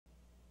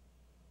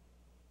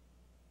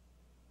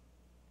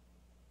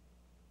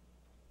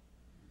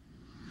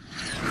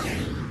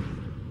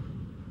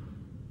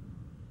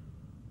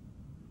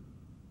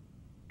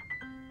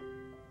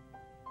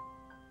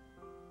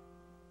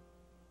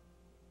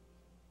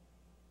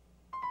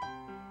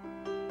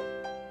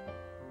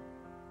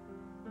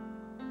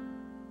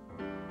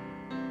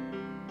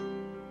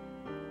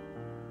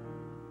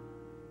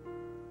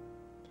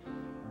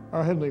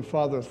Our Heavenly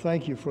Father,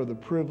 thank you for the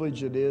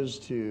privilege it is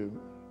to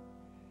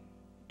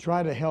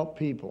try to help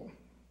people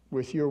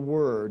with your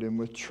word and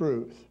with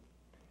truth.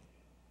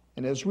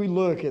 And as we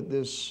look at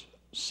this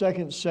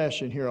second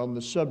session here on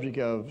the subject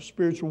of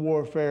spiritual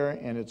warfare,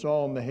 and it's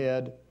all in the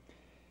head,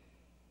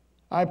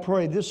 I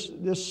pray this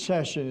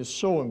session is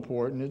so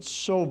important. It's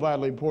so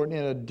vitally important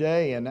in a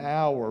day and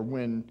hour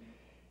when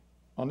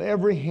on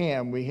every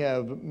hand we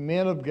have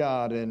men of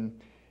God and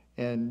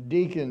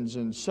deacons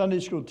and Sunday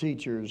school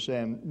teachers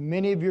and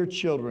many of your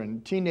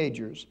children,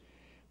 teenagers,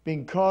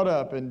 being caught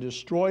up and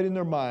destroyed in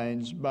their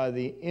minds by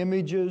the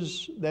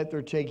images that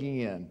they're taking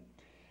in.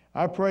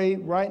 I pray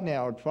right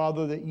now,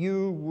 Father, that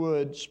you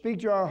would speak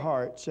to our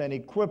hearts and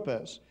equip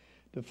us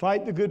to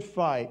fight the good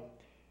fight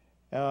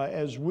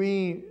as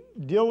we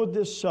deal with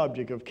this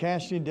subject of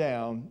casting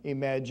down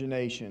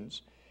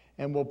imaginations.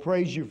 And we'll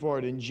praise you for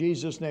it. In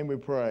Jesus' name we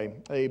pray.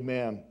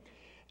 Amen.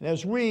 And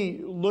as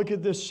we look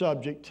at this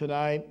subject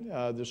tonight,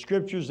 the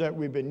scriptures that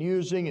we've been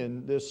using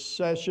in this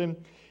session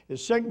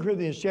is 2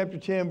 Corinthians chapter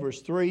 10,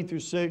 verse 3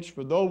 through 6.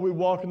 For though we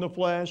walk in the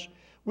flesh,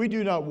 we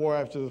do not war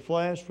after the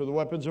flesh. For the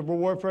weapons of our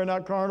warfare are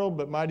not carnal,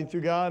 but mighty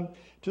through God,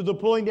 to the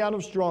pulling down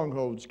of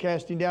strongholds,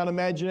 casting down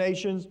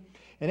imaginations,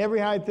 and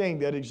every high thing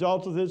that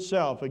exalteth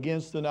itself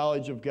against the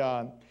knowledge of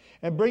God,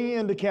 and bringing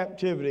into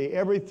captivity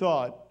every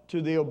thought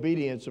to the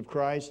obedience of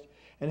Christ,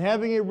 and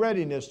having a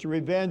readiness to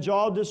revenge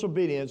all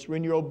disobedience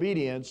when your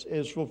obedience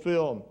is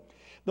fulfilled.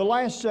 The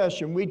last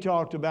session we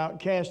talked about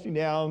casting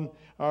down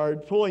or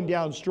pulling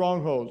down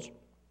strongholds.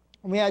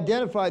 We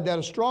identified that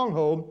a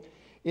stronghold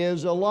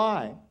is a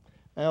lie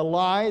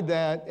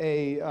that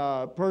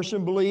a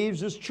person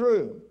believes is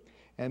true.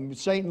 And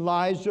Satan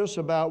lies to us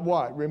about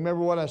what?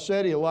 Remember what I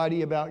said? He'll lie to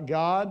you about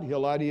God.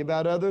 He'll lie to you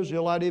about others.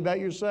 He'll lie to you about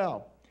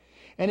yourself.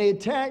 And he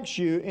attacks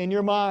you in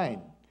your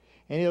mind.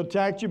 And he'll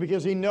attack you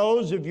because he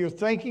knows if your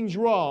thinking's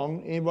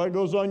wrong, and what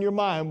goes on in your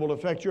mind will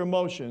affect your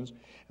emotions.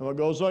 And what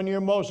goes on in your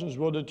emotions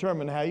will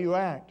determine how you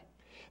act.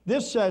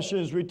 This session,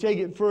 as we take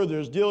it further,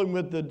 is dealing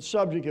with the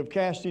subject of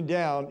casting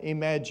down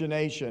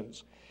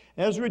imaginations.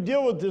 As we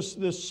deal with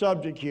this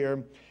subject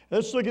here,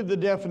 let's look at the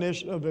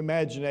definition of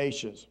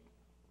imaginations.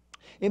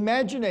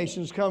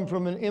 Imaginations come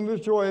from an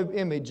inventory of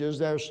images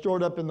that are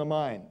stored up in the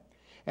mind.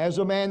 As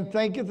a man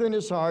thinketh in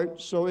his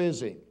heart, so is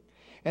he.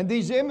 And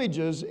these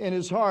images in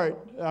his heart,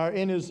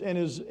 in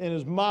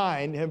his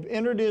mind, have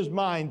entered his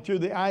mind through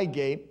the eye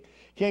gate,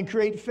 can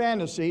create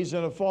fantasies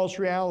and a false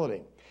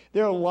reality.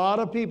 There are a lot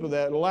of people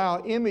that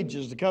allow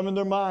images to come in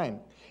their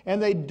mind,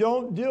 and they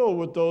don't deal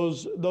with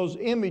those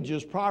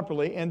images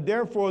properly, and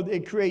therefore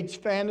it creates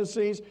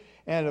fantasies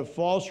and a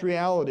false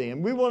reality.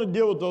 And we want to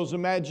deal with those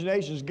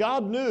imaginations.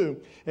 God knew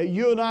that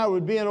you and I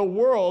would be in a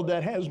world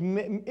that has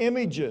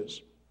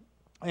images.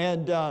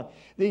 And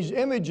these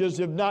images,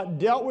 if not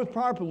dealt with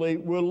properly,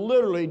 will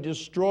literally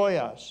destroy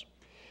us.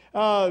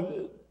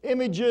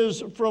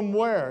 Images from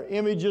where?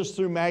 Images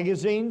through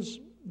magazines.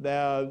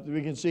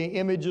 We can see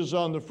images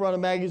on the front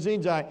of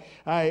magazines. I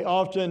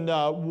often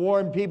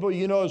warn people,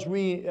 as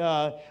we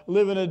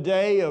live in a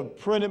day of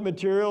printed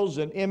materials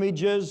and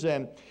images,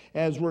 and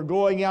as we're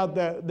going out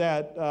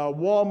that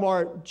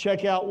Walmart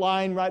checkout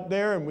line right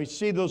there, and we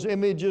see those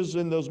images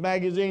in those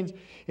magazines,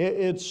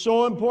 it's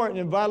so important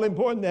and vitally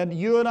important that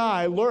you and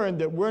I learn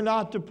that we're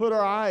not to put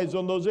our eyes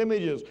on those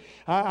images.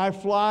 I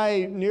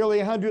fly nearly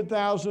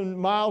 100,000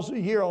 miles a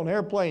year on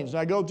airplanes.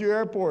 I go through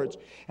airports,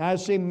 and I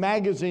see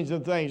magazines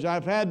and things.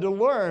 I've had to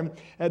learn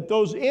that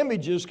those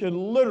images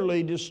can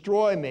literally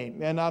destroy me,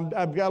 and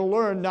I've got to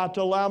learn not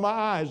to allow my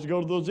eyes to go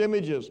to those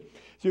images.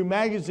 Through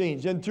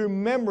magazines and through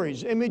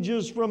memories,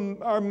 images from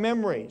our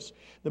memories.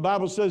 The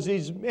Bible says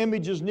these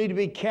images need to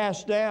be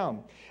cast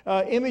down.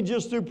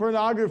 Images through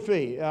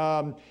pornography,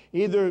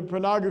 either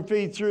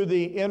pornography through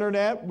the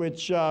internet,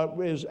 which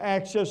is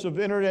access of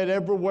internet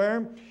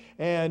everywhere,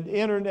 and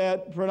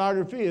internet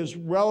pornography is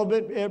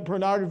relevant.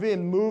 Pornography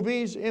in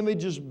movies,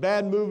 images,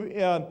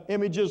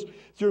 images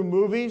through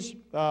movies,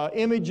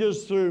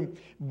 images through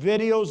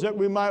videos that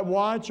we might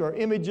watch, or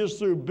images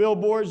through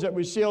billboards that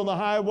we see on the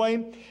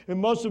highway. And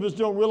most of us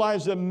don't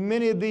realize that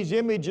many of these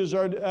images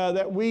are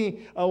that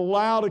we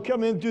allow to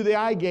come in through the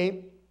eye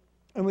gate.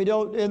 And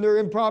they're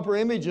improper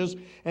images,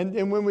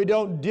 and when we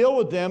don't deal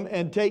with them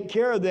and take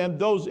care of them,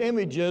 those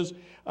images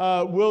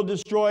will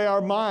destroy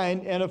our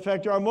mind and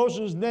affect our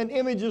emotions. And then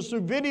images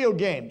through video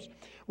games.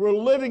 We're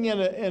living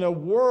in a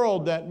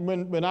world that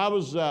when I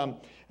was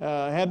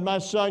had my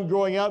son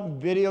growing up,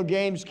 video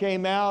games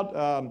came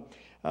out.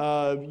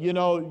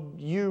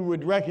 You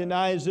would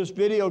recognize this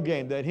video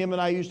game that him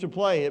and I used to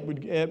play. It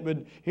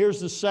would here's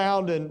the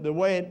sound, and the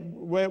way it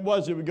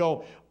was, it would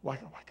go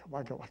waka waka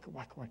waka waka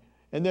waka waka.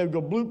 And then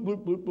go bloop,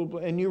 bloop, bloop, bloop,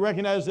 bloop. And you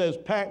recognize that as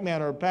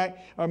Pac-Man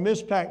or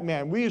Miss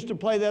Pac-Man. We used to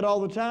play that all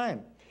the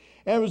time.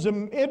 And it was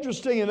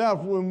interesting enough,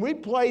 when we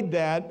played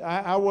that,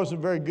 I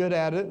wasn't very good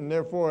at it, and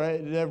therefore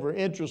it never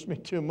interested me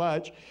too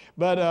much.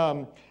 But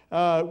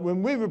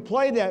when we would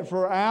play that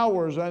for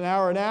hours, an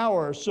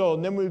hour or so,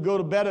 and then we would go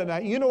to bed at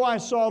night, you know what I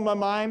saw in my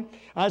mind?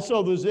 I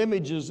saw those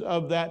images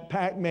of that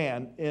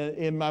Pac-Man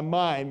in my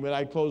mind when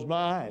I closed my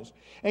eyes.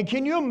 And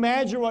can you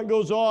imagine what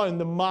goes on in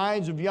the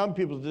minds of young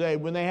people today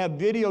when they have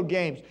video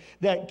games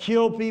that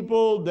kill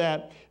people,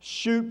 that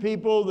shoot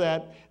people,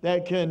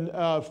 that can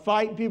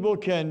fight people,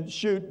 can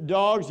shoot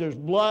dogs? There's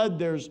blood,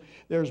 there's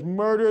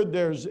murder,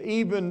 there's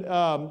even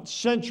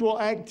sensual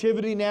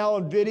activity now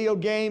in video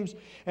games.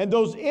 And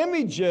those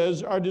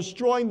images are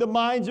destroying the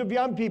minds of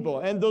young people.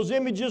 And those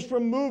images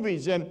from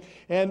movies and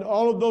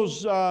all of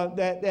those,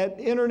 that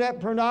internet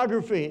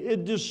pornography,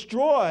 it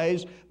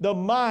destroys the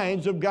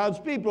minds of God's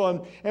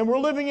people. And we're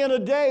living in a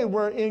day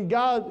where in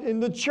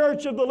the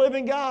church of the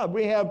living God,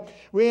 we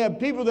have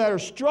people that are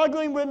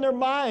struggling with their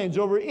minds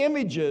over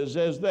images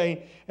as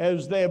they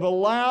have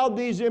allowed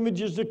these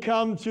images to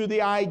come through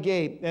the eye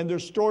gate, and they're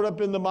stored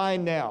up in the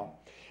mind now.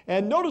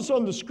 And notice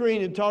on the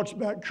screen it talks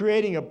about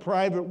creating a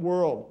private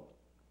world.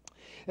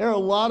 There are a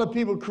lot of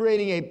people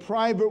creating a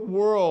private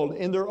world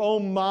in their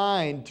own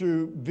mind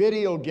through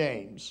video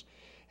games.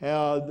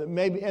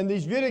 And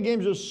these video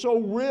games are so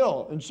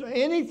real. And so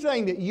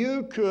anything that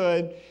you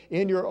could,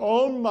 in your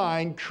own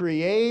mind,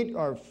 create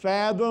or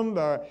fathom,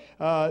 or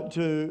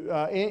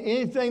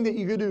anything that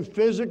you could do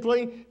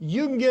physically,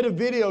 you can get a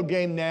video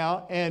game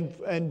now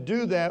and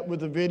do that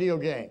with a video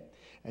game.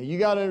 And you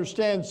got to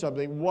understand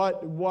something,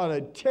 what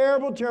a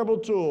terrible, terrible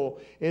tool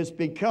it's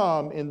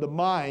become in the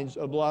minds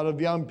of a lot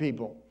of young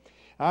people.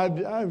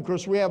 Of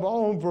course, we have a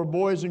home for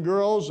boys and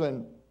girls,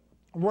 and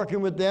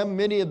working with them,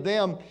 many of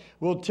them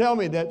will tell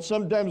me that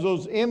sometimes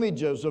those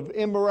images of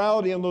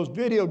immorality in those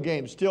video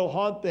games still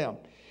haunt them.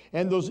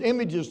 And those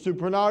images through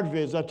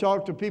pornography, as I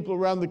talk to people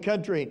around the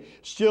country,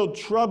 still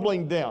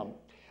troubling them.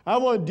 I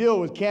want to deal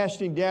with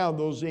casting down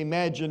those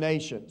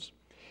imaginations.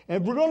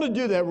 And if we're going to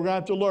do that, we're going to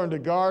have to learn to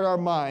guard our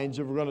minds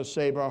if we're going to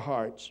save our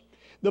hearts.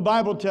 The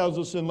Bible tells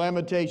us in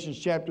Lamentations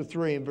chapter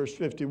 3 and verse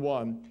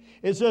 51,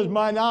 it says,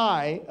 "Mine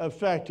eye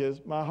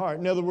affecteth my heart."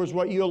 In other words,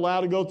 what you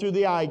allow to go through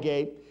the eye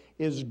gate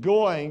is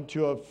going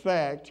to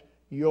affect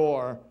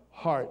your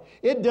heart.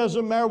 It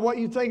doesn't matter what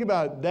you think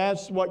about it.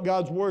 That's what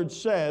God's Word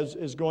says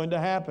is going to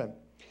happen.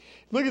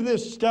 Look at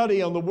this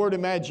study on the word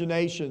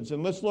imaginations,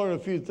 and let's learn a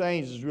few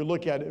things as we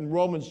look at it. In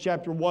Romans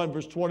chapter 1,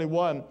 verse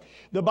 21,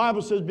 the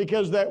Bible says,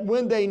 "Because that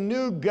when they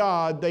knew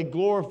God, they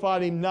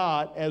glorified Him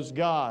not as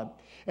God,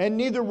 and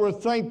neither were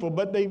thankful,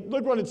 but they,"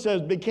 look what it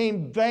says,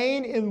 "became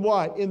vain in"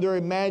 what? "In their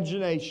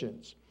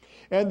imaginations.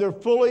 And their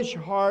foolish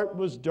heart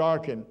was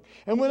darkened."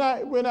 And when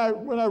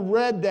I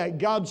read that,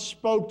 God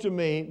spoke to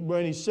me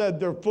when He said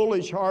their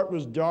foolish heart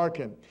was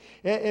darkened.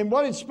 And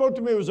what He spoke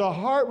to me was a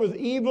heart with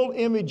evil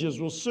images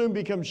will soon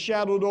become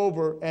shadowed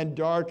over and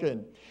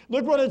darkened.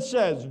 Look what it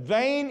says,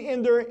 vain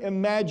in their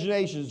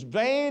imaginations,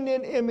 vain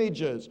in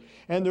images,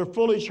 and their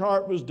foolish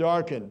heart was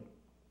darkened.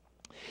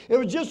 It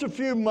was just a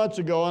few months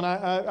ago, and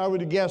I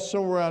would guess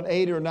somewhere around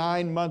 8 or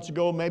 9 months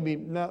ago, maybe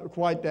not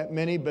quite that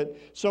many, but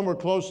somewhere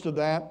close to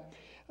that.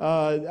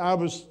 I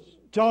was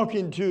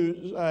talking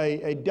to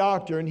a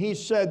doctor, and he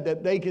said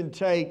that they can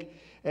take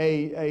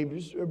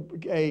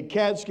a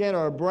CAT scan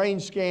or a brain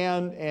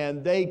scan,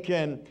 and they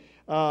can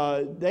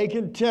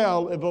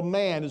tell if a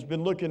man has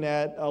been looking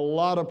at a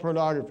lot of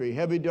pornography,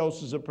 heavy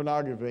doses of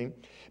pornography,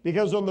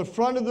 because on the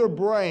front of their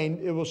brain,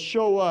 it will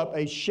show up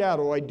a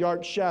shadow, a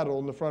dark shadow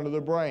on the front of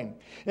their brain.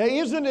 Now,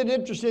 isn't it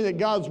interesting that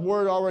God's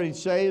Word already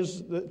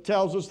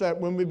tells us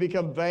that when we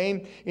become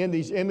vain in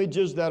these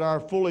images, that our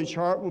foolish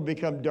heart will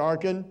become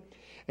darkened?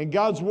 And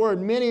God's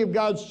Word, many of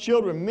God's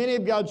children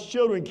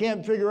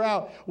can't figure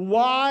out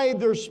why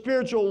their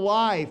spiritual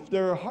life,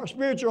 their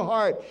spiritual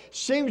heart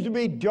seems to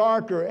be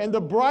darker, and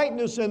the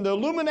brightness and the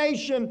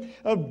illumination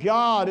of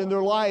God in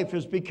their life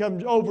has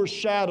become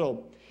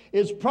overshadowed.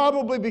 It's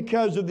probably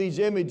because of these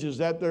images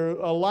that they're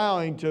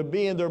allowing to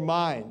be in their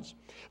minds.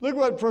 Look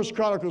what 1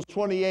 Chronicles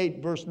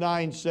 28 verse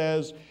 9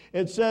 says.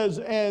 It says,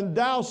 "And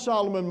thou,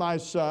 Solomon, my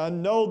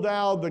son, know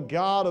thou the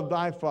God of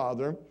thy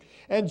father,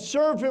 and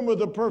serve Him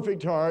with a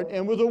perfect heart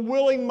and with a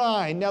willing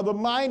mind." Now the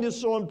mind is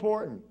so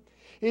important.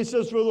 He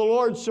says, "For the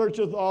Lord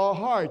searcheth all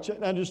hearts,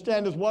 and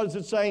understandeth," what is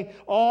it saying?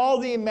 "All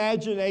the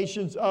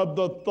imaginations of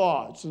the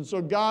thoughts." And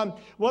so God,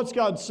 what's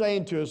God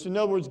saying to us? In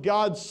other words,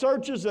 God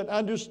searches and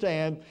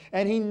understands,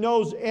 and He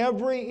knows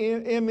every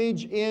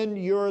image in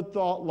your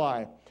thought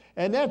life.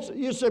 And that's,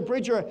 you say,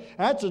 "Preacher,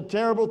 that's a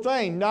terrible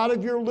thing." Not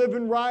if you're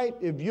living right,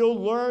 if you'll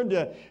learn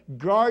to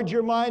guard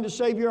your mind to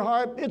save your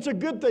heart. It's a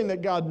good thing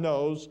that God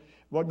knows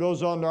what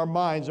goes on in our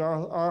minds,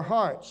 our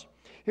hearts.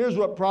 Here's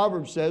what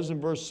Proverbs says in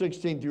verse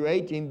 16 through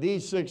 18.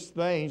 "These 6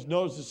 things,"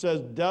 notice it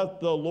says, "doth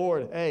the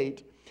Lord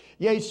hate.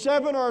 Yea,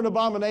 7 are an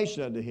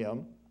abomination unto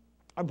Him: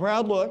 a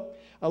proud look,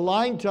 a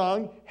lying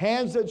tongue,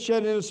 hands that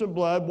shed innocent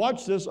blood."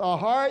 Watch this, "a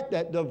heart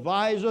that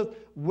deviseth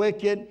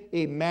wicked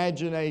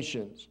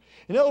imaginations."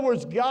 In other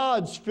words,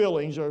 God's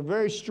feelings are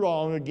very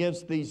strong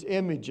against these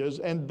images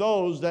and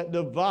those that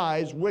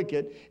devise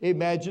wicked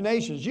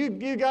imaginations. You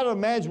got to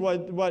imagine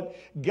what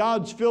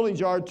God's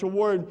feelings are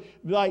toward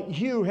like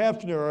Hugh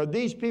Hefner or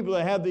these people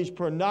that have these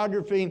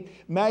pornography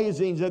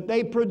magazines, that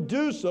they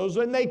produce those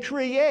and they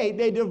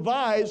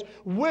devise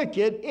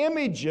wicked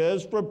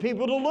images for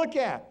people to look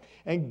at.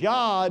 And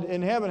God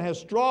in heaven has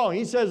strong.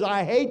 He says,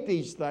 I hate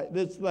this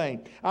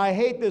thing. I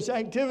hate this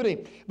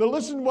activity. But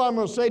listen to what I'm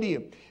going to say to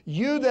you.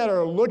 You that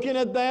are looking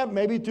at that,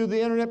 maybe through the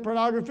internet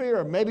pornography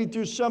or maybe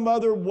through some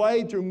other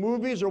way, through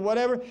movies or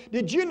whatever,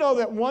 did you know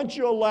that once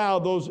you allow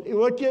those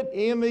wicked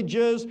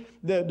images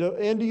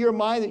into your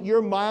mind, that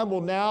your mind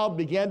will now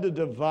begin to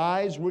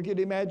devise wicked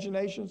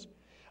imaginations?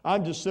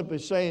 I'm just simply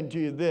saying to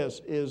you this,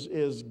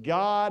 is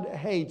God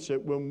hates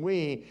it when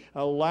we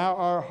allow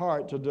our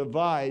heart to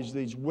devise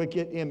these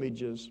wicked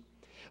images.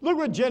 Look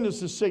what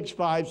Genesis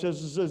 6:5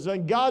 says. It says,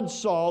 and God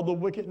saw the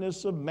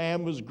wickedness of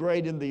man was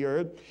great in the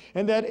earth,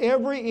 and that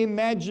every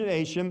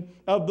imagination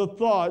of the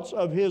thoughts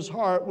of his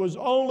heart was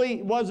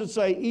only, what does it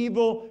say,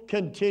 evil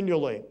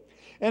continually.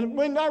 And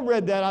when I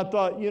read that, I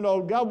thought,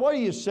 God, what are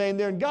you saying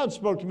there? And God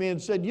spoke to me and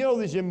said,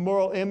 these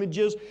immoral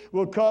images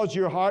will cause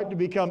your heart to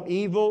become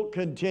evil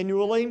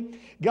continually.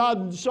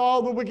 God saw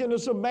the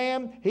wickedness of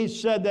man. He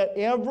said that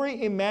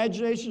every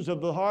imagination of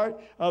the heart,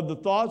 of the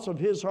thoughts of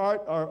his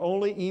heart, are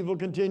only evil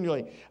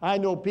continually. I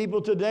know people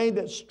today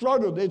that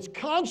struggle. It's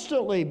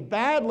constantly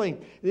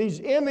battling these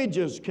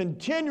images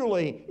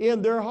continually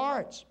in their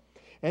hearts.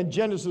 And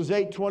Genesis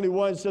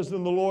 8:21 says,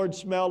 then the Lord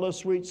smelled a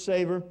sweet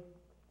savor.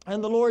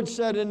 And the Lord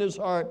said in his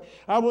heart,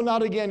 I will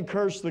not again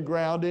curse the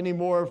ground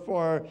anymore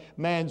for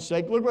man's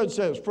sake. Look what it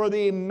says. For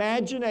the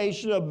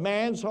imagination of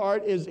man's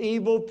heart is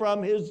evil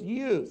from his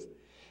youth.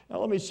 Now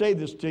let me say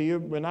this to you.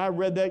 When I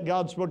read that,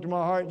 God spoke to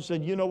my heart and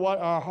said, you know what?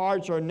 Our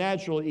hearts are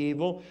naturally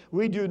evil.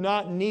 We do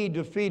not need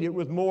to feed it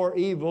with more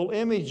evil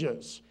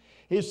images.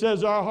 He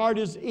says our heart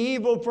is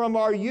evil from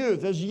our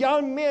youth. As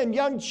young men,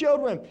 young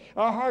children,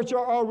 our hearts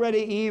are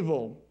already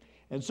evil.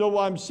 And so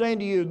what I'm saying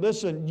to you,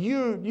 listen,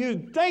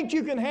 you think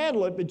you can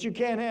handle it, but you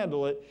can't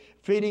handle it,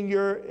 feeding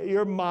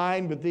your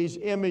mind with these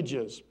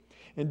images.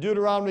 In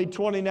Deuteronomy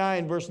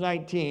 29, verse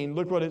 19,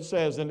 look what it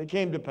says, and it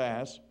came to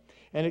pass,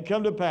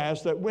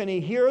 that when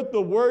he heareth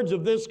the words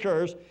of this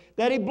curse,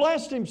 that he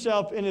blessed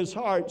himself in his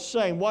heart,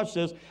 saying, watch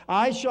this,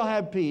 I shall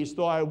have peace,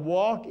 though I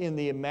walk in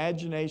the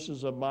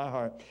imaginations of my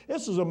heart.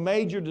 This is a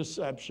major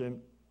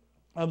deception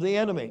of the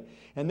enemy,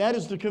 and that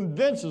is to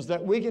convince us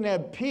that we can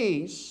have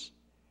peace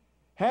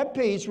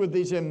with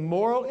these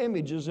immoral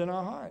images in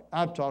our heart.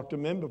 I've talked to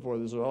men before.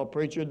 They say, oh,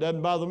 preacher, it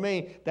doesn't bother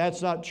me.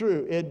 That's not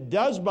true. It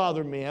does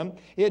bother men.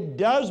 It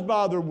does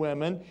bother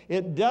women.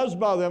 It does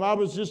bother them. I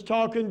was just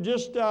talking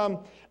just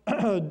a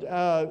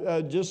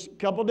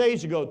couple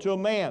days ago to a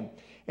man.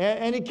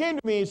 And he came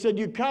to me and said,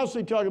 you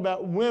constantly talk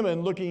about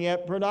women looking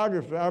at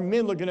pornography, or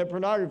men looking at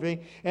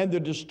pornography, and they're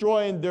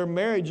destroying their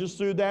marriages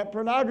through that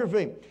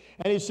pornography.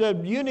 And he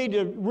said, you need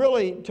to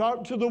really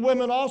talk to the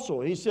women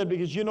also. He said,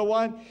 because you know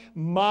what?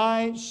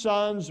 My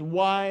son's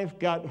wife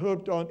got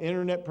hooked on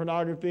internet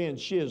pornography, and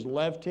she has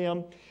left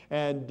him,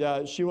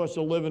 and she wants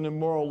to live an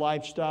immoral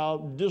lifestyle,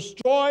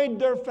 destroyed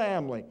their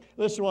family.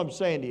 Listen to what I'm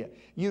saying to you.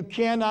 You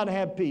cannot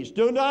have peace.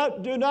 Do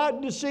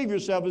not deceive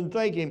yourself in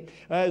thinking,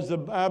 as the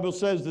Bible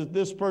says, that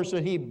this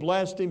person, he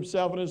blessed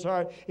himself in his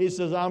heart. He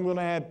says, I'm going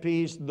to have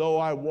peace, though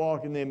I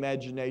walk in the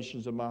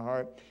imaginations of my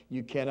heart.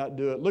 You cannot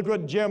do it. Look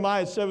what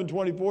Jeremiah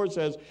 7:24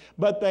 says.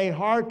 But they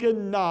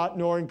hearkened not,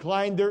 nor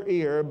inclined their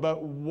ear,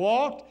 but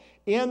walked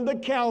in the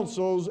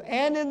counsels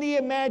and in the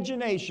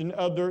imagination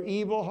of their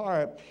evil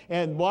heart.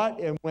 And what?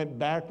 And went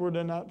backward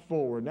and not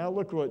forward. Now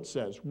look what it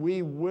says.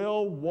 We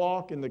will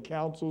walk in the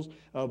counsels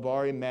of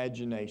our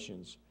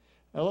imaginations.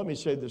 Now let me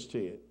say this to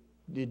you.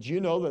 Did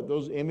you know that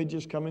those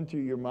images come into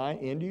your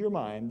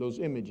mind, those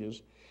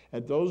images,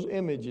 that those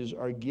images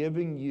are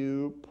giving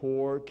you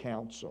poor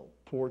counsel.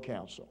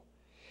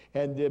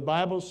 And the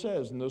Bible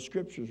says in those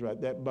scriptures, right,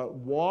 that but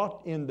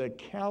walked in the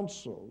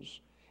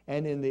counsels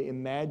and in the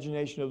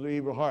imagination of their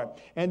evil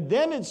heart. And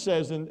then it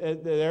says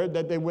there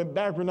that they went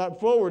backward, not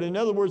forward. In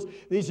other words,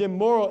 these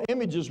immoral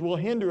images will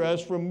hinder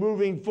us from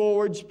moving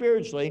forward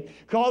spiritually,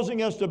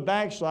 causing us to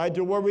backslide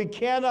to where we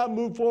cannot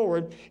move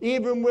forward,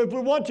 even if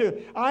we want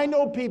to. I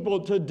know people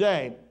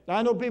today,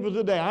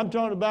 I'm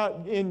talking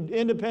about in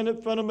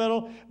independent,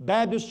 fundamental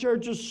Baptist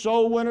churches,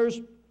 soul winners.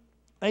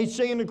 They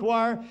sing in the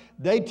choir.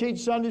 They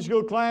teach Sunday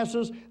school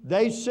classes.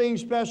 They sing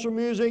special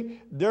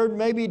music. They're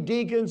maybe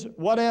deacons,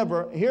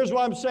 whatever. Here's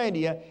what I'm saying to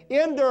you.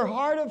 In their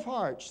heart of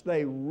hearts,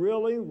 they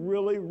really,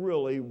 really,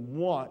 really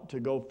want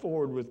to go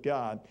forward with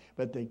God,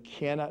 but they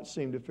cannot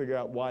seem to figure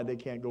out why they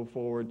can't go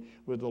forward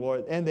with the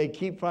Lord. And they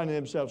keep finding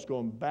themselves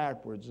going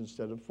backwards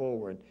instead of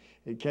forward.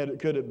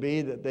 Could it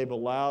be that they've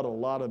allowed a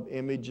lot of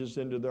images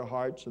into their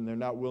hearts and they're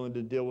not willing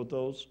to deal with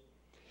those?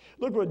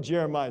 Look what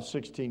Jeremiah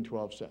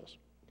 16:12 says.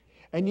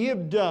 And ye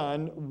have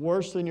done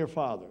worse than your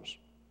fathers.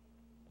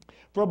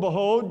 For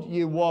behold,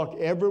 ye walk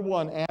every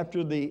one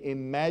after the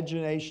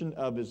imagination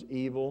of his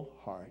evil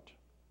heart,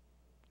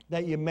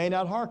 that ye may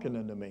not hearken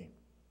unto me.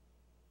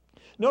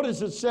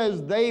 Notice it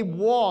says they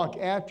walk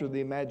after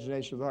the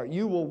imagination of the heart.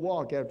 You will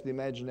walk after the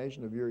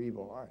imagination of your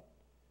evil heart.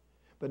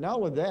 But not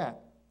only that,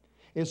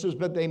 it says,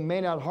 but they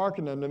may not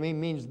hearken unto me,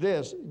 means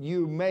this: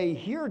 you may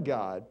hear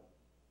God,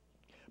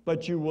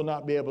 but you will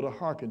not be able to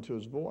hearken to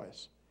his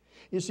voice.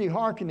 You see,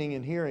 hearkening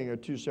and hearing are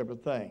two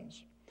separate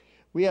things.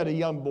 We had a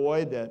young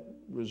boy that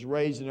was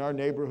raised in our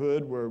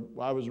neighborhood where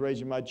I was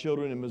raising my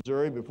children in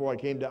Missouri before I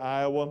came to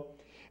Iowa.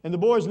 And the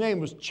boy's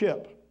name was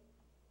Chip.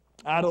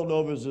 I don't know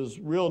if it was his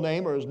real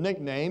name or his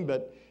nickname,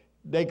 but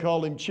they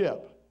called him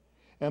Chip.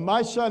 And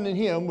my son and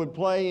him would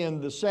play in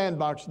the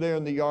sandbox there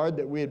in the yard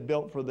that we had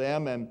built for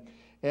them.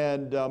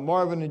 And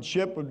Marvin and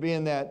Chip would be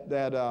in out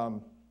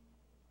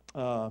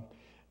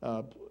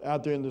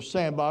there in the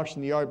sandbox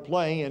in the yard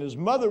playing, and his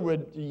mother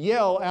would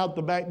yell out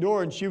the back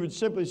door, and she would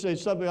simply say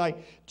something like,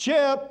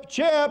 "Chip,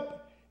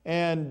 Chip,"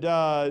 and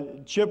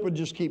Chip would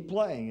just keep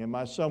playing. And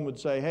my son would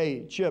say,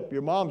 "Hey, Chip,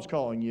 your mom's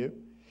calling you."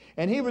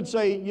 And he would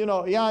say,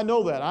 "Yeah, I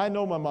know that. I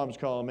know my mom's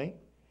calling me."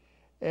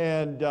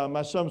 And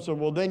my son said,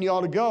 "Well, then you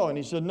ought to go." And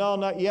he said, "No,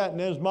 not yet." And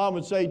then his mom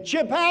would say,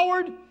 "Chip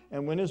Howard."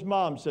 And when his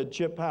mom said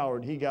Chip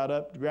Howard, he got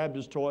up, grabbed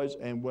his toys,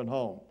 and went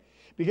home.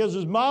 Because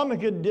his mom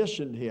had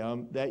conditioned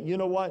him that, you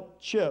know what,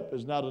 Chip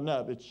is not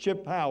enough. It's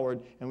Chip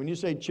Howard, and when you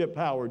say Chip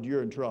Howard,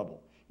 you're in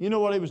trouble. You know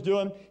what he was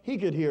doing? He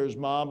could hear his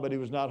mom, but he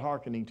was not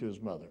hearkening to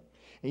his mother.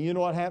 And you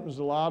know what happens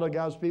to a lot of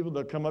God's people?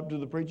 They'll come up to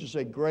the preacher and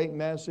say, "Great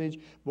message.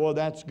 Boy,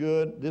 that's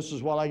good. This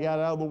is what I got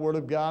out of the Word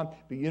of God."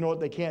 But you know what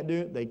they can't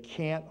do? They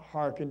can't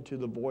hearken to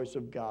the voice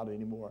of God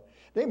anymore.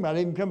 They might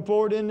even come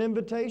forward in an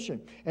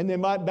invitation. And they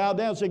might bow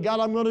down and say,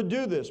 "God, I'm going to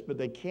do this." But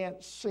they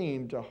can't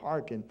seem to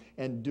hearken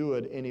and do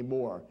it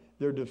anymore.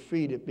 They're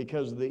defeated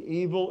because of the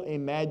evil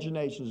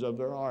imaginations of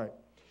their heart.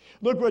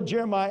 Look what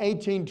Jeremiah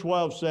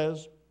 18:12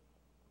 says.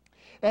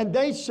 "And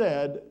they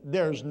said,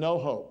 there's no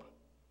hope.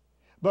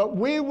 But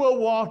we will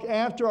walk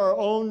after our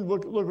own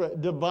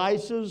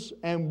devices,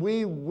 and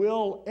we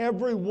will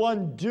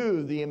everyone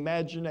do the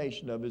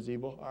imagination of his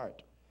evil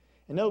heart."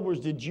 In other words,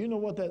 did you know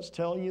what that's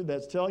telling you?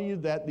 That's telling you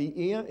that the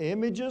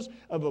images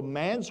of a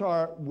man's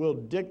heart will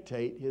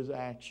dictate his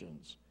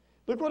actions.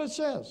 Look what it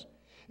says.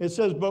 It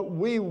says, "But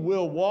we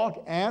will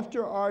walk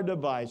after our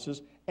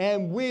devices,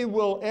 and we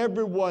will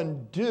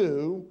everyone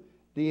do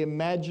the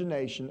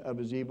imagination of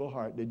his evil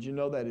heart." Did you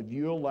know that if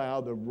you allow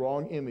the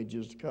wrong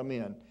images to come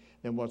in,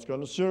 then what's going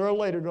to sooner or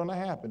later going to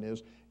happen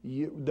is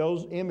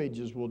those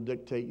images will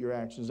dictate your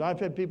actions. I've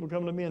had people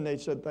come to me and they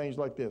said things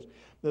like this.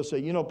 They'll say,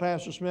 "You know,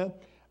 Pastor Smith,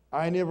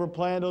 I never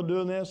planned on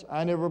doing this.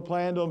 I never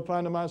planned on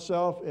finding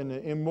myself in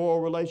an immoral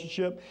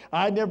relationship.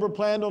 I never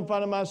planned on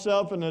finding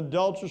myself in an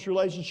adulterous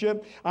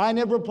relationship. I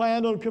never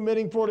planned on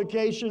committing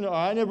fornication, or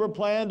I never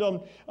planned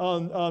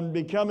on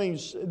becoming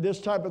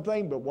this type of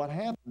thing." But what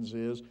happens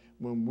is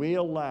when we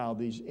allow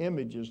these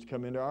images to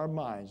come into our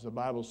minds, the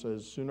Bible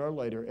says sooner or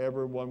later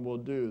everyone will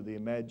do the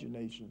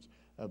imaginations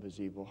of his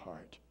evil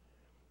heart.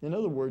 In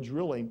other words,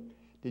 really,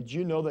 did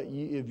you know that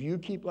if you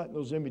keep letting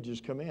those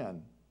images come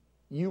in,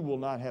 you will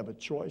not have a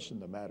choice in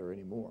the matter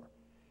anymore.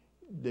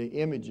 The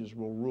images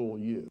will rule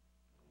you.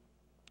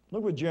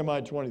 Look what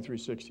Jeremiah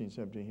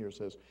 23:16-17 here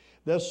says.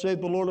 "Thus saith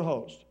the Lord of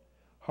hosts,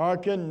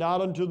 hearken not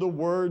unto the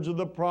words of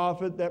the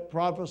prophet that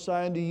prophesy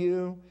unto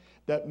you,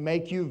 that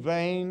make you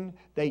vain.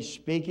 They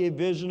speak a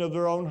vision of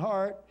their own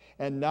heart,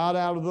 and not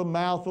out of the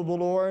mouth of the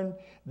Lord.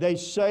 They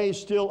say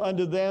still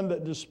unto them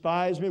that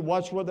despise me."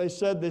 Watch what they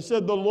said. They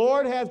said, "The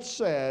Lord hath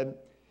said,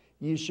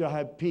 ye shall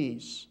have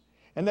peace.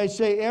 And they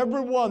say, every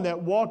one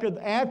that walketh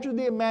after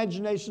the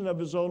imagination of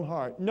his own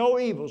heart, no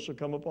evil shall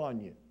come upon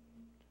you."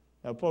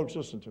 Now, folks,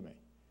 listen to me.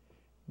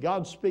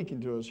 God's speaking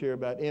to us here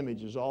about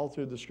images all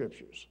through the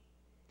Scriptures.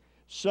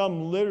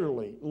 Some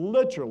literally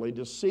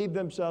deceive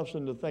themselves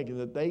into thinking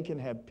that they can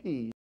have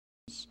peace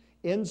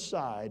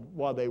inside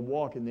while they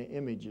walk in the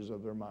images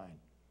of their mind.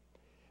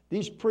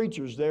 These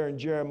preachers there in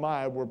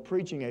Jeremiah were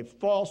preaching a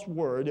false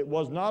word. It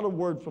was not a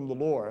word from the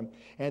Lord.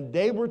 And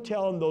they were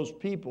telling those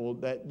people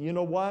that, you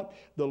know what?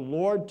 The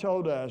Lord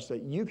told us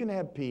that you can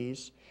have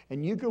peace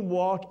and you can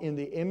walk in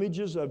the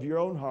images of your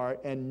own heart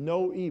and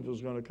no evil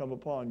is going to come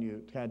upon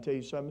you. Can I tell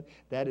you something?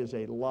 That is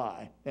a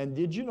lie. And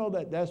did you know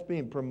that that's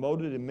being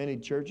promoted in many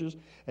churches?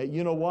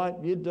 You know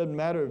what? It doesn't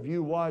matter if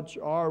you watch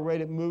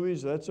R-rated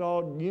movies. That's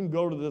all. You can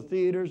go to the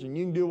theaters and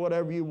you can do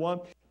whatever you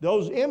want.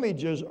 Those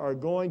images are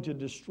going to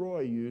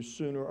destroy you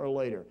sooner or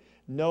later.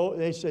 No,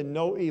 they said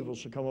no evil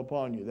shall come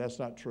upon you. That's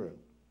not true.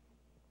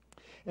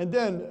 And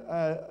then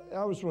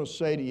I was going to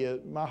say to you,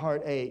 my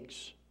heart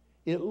aches.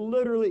 It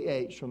literally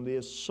aches from the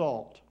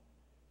assault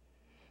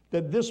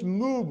that this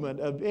movement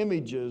of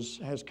images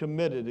has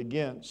committed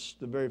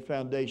against the very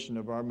foundation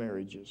of our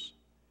marriages.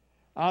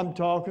 I'm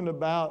talking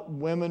about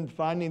women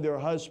finding their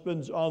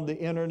husbands on the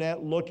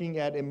internet looking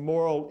at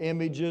immoral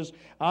images.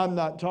 I'm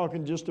not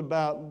talking just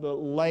about the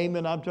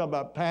laymen. I'm talking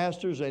about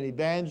pastors and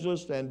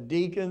evangelists and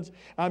deacons.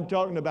 I'm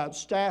talking about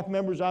staff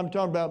members. I'm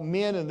talking about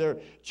men in their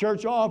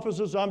church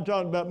offices. I'm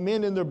talking about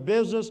men in their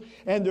business,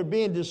 and they're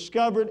being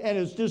discovered, and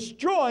it's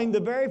destroying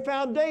the very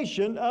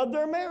foundation of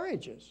their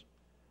marriages.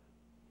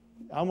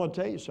 I'm going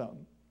to tell you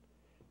something.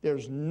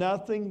 There's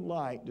nothing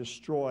like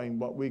destroying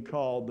what we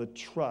call the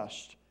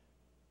trust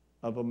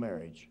of a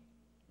marriage.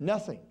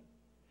 Nothing.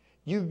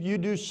 You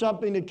do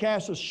something to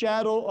cast a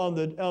shadow on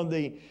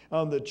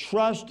the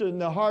trust in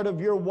the heart of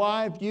your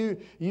wife.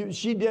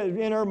 She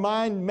in her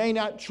mind may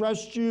not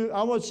trust you.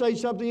 I want to say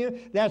something to you.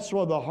 That's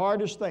one of the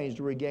hardest things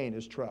to regain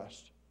is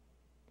trust.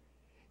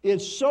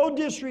 It's so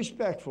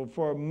disrespectful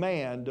for a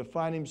man to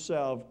find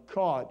himself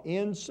caught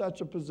in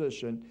such a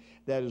position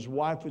that his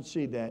wife would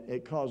see that.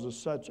 It causes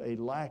such a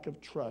lack of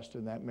trust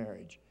in that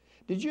marriage.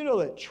 Did you know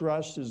that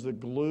trust is the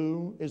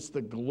glue? It's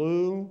the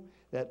glue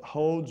that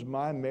holds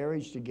my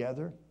marriage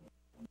together.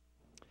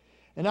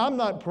 And I'm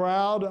not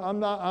proud.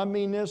 I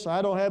mean this.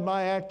 I don't have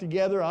my act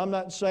together. I'm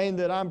not saying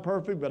that I'm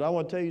perfect, but I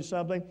want to tell you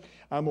something.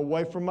 I'm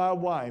away from my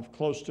wife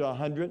close to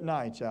 100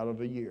 nights out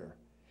of a year.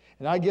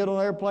 And I get on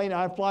an airplane,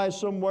 I fly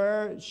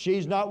somewhere,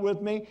 she's not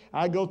with me.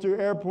 I go through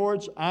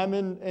airports, I'm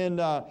in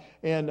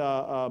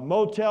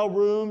motel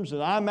rooms,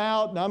 and I'm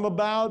out and I'm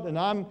about, and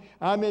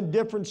I'm in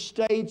different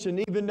states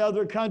and even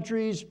other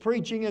countries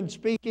preaching and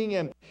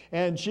speaking,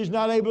 and she's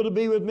not able to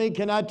be with me.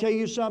 Can I tell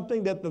you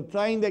something? That the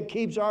thing that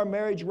keeps our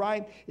marriage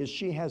right is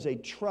she has a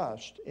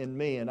trust in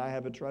me and I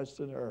have a trust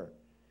in her.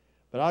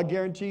 But I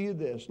guarantee you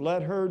this,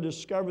 let her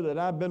discover that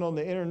I've been on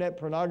the internet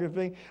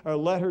pornography, or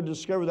let her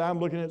discover that I'm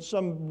looking at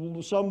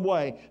some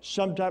way,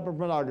 some type of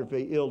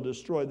pornography, it'll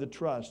destroy the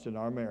trust in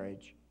our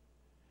marriage.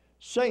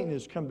 Satan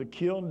has come to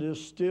kill and to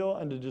steal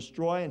and to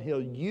destroy, and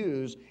he'll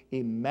use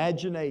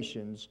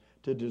imaginations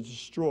to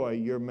destroy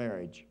your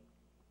marriage.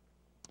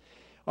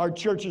 Our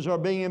churches are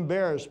being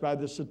embarrassed by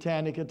the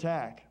satanic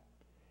attack.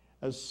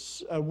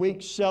 A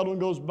week seldom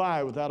goes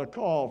by without a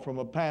call from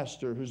a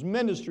pastor whose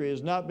ministry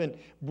has not been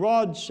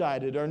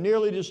broadsided or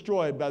nearly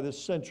destroyed by the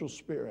central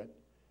spirit.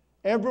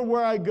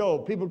 Everywhere I go,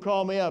 people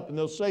call me up and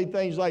they'll say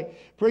things like,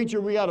 "Preacher,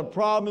 we got a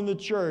problem in the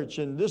church,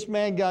 and this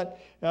man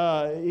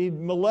he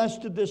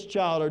molested this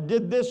child, or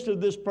did this to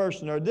this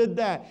person, or did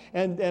that."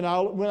 And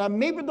when I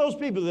meet with those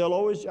people, I'll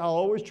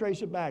always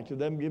trace it back to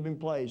them giving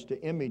place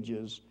to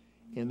images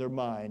in their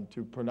mind,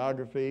 to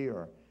pornography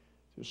or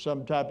to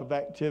some type of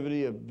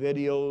activity of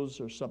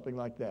videos or something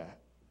like that.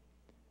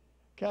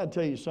 Can I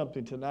tell you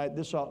something tonight?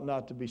 This ought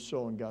not to be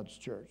so in God's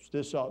church.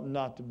 This ought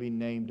not to be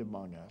named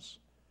among us.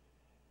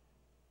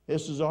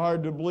 This is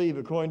hard to believe.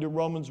 According to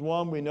Romans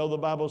 1, we know the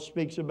Bible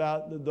speaks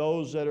about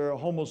those that are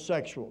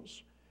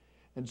homosexuals.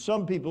 And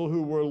some people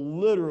who were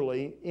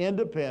literally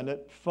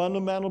independent,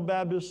 fundamental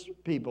Baptist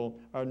people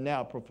are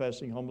now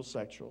professing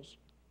homosexuals.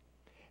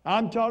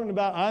 I'm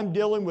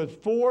dealing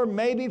with 4,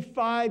 maybe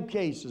 5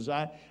 cases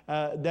that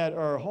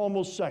are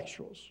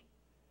homosexuals.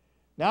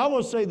 Now, I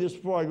want to say this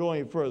before I go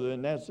any further,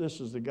 and this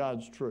is the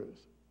God's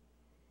truth.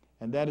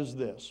 And that is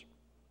this.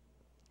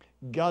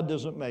 God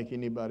doesn't make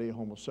anybody a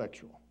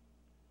homosexual.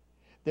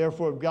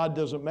 Therefore, if God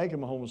doesn't make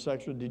him a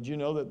homosexual, did you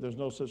know that there's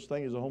no such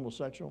thing as a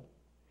homosexual?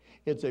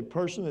 It's a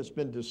person that's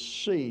been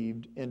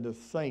deceived into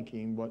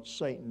thinking what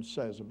Satan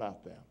says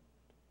about them.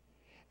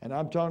 And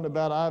I'm talking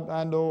about,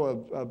 I know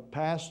of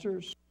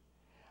pastors,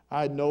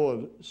 I know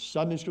of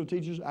Sunday school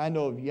teachers, I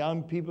know of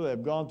young people that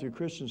have gone through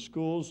Christian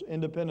schools,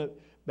 independent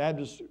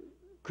Baptist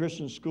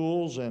Christian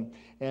schools, and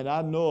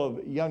I know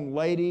of young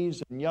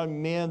ladies and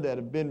young men that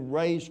have been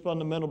raised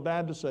fundamental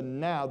Baptists, and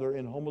now they're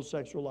in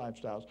homosexual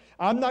lifestyles.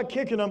 I'm not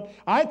kicking them.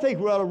 I think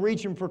we ought to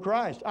reach them for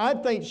Christ. I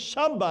think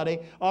somebody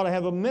ought to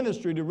have a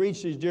ministry to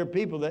reach these dear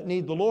people that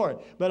need the Lord.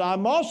 But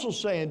I'm also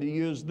saying to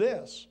you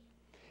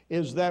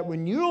is that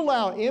when you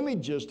allow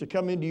images to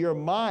come into your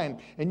mind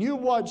and you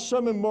watch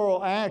some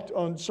immoral act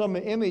on some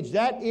image,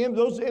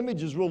 those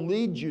images will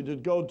lead you to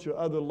go to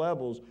other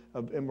levels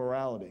of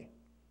immorality.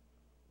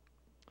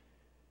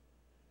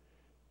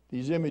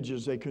 These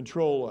images, they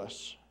control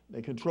us.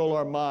 They control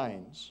our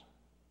minds.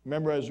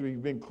 Remember, as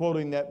we've been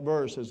quoting that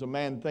verse, as a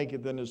man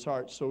thinketh in his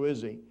heart, so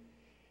is he.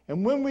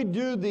 And when we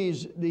do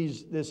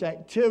this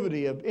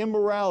activity of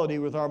immorality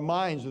with our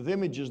minds, with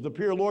images, the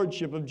pure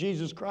lordship of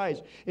Jesus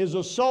Christ is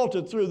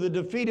assaulted through the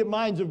defeated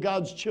minds of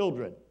God's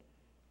children.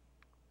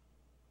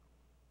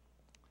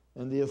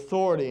 And the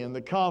authority and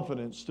the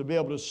confidence to be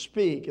able to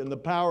speak and the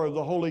power of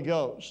the Holy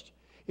Ghost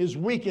is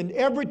weakened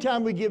every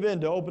time we give in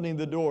to opening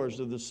the doors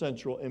of the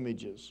sensual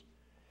images.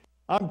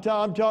 I'm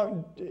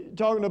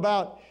talking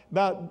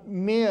about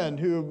men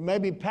who,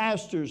 maybe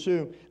pastors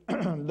who,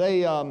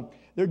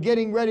 they're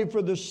getting ready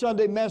for the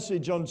Sunday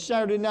message on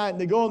Saturday night, and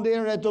they go on the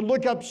internet to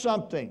look up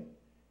something.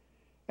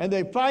 And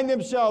they find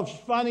themselves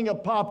finding a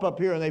pop-up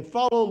here, and they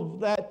follow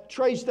that,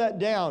 trace that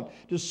down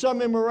to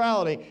some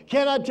immorality.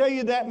 Can I tell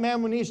you that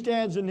man, when he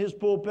stands in his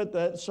pulpit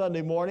that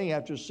Sunday morning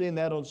after seeing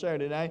that on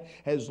Saturday night,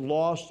 has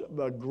lost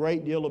a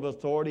great deal of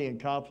authority and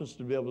confidence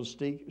to be able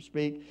to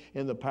speak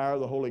in the power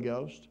of the Holy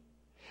Ghost?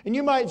 And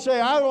you might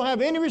say, I don't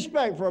have any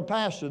respect for a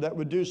pastor that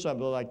would do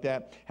something like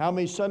that. How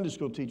many Sunday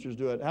school teachers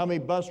do it? How many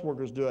bus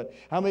workers do it?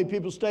 How many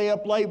people stay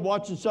up late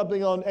watching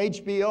something on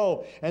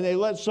HBO and they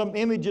let some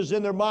images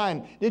in their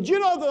mind? Did you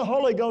know the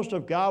Holy Ghost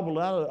of God will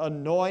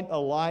anoint a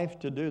life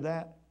to do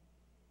that?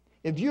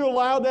 If you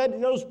allow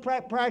those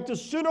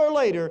practice, sooner or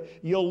later,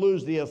 you'll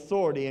lose the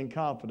authority and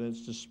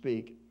confidence to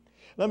speak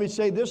Let me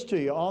say this to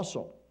you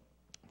also.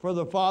 For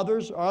the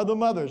fathers or the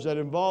mothers that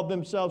involve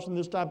themselves in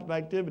this type of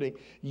activity,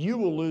 you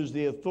will lose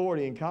the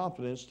authority and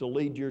confidence to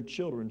lead your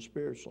children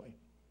spiritually.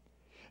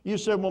 You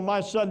said, well,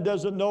 my son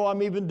doesn't know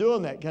I'm even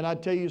doing that. Can I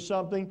tell you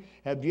something?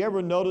 Have you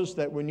ever noticed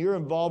that when you're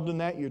involved in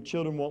that, your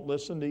children won't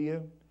listen to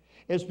you?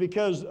 It's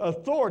because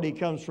authority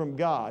comes from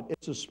God.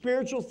 It's a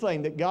spiritual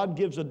thing that God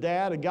gives a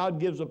dad, and God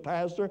gives a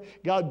pastor,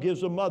 God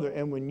gives a mother.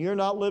 And when you're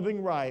not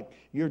living right,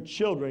 your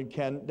children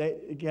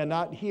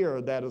cannot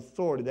hear that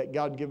authority, that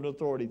God-given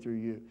authority through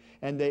you.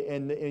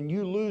 And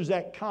you lose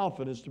that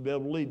confidence to be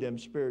able to lead them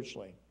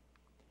spiritually.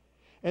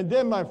 And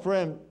then, my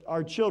friend,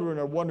 our children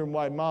are wondering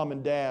why mom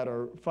and dad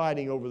are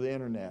fighting over the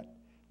internet.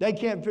 They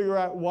can't figure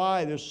out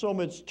why there's so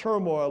much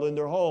turmoil in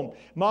their home.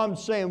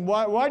 Mom's saying,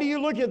 why do you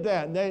look at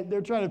that? And they're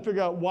trying to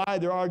figure out why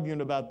they're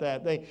arguing about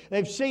that.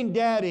 They've seen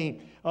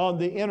daddy on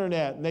the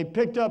internet, and they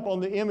picked up on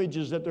the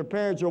images that their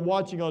parents are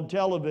watching on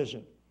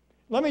television.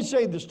 Let me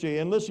say this to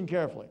you, and listen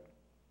carefully.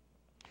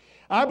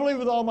 I believe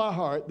with all my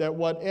heart that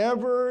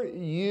whatever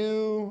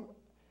you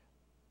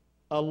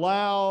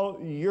allow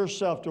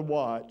yourself to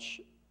watch,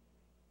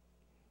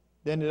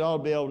 then it ought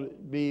to be able to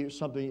be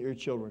something that your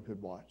children could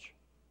watch.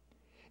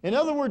 In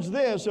other words,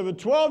 if a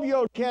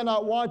 12-year-old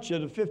cannot watch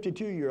it, a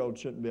 52-year-old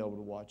shouldn't be able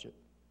to watch it.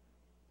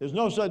 There's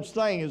no such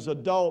thing as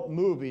adult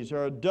movies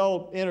or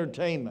adult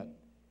entertainment.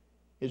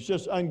 It's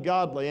just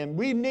ungodly. And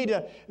we need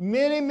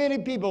many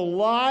people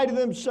lie to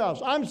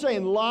themselves. I'm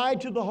saying lie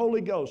to the Holy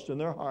Ghost in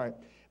their heart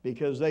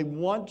because they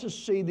want to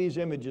see these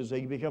images.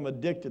 They become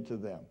addicted to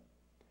them.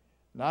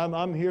 And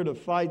I'm here to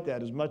fight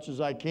that as much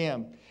as I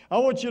can. I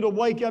want you to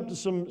wake up to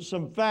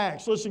some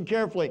facts. Listen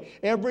carefully.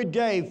 Every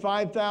day,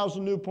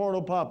 5,000 new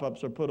porno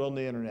pop-ups are put on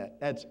the internet.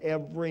 That's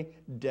every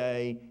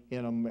day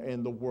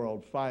in the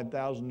world,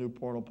 5,000 new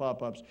porno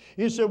pop-ups.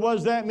 You said, what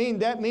does that mean?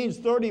 That means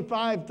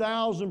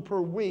 35,000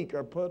 per week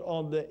are put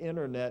on the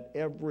internet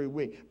every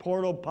week.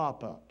 Porno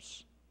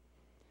pop-ups.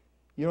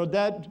 You know,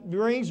 that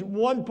brings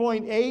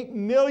 1.8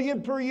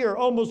 million per year.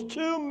 Almost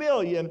 2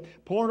 million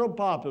porno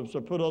pop-ups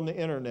are put on the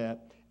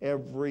internet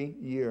every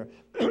year.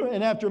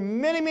 And after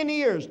many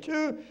years,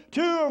 two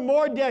or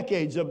more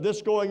decades of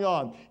this going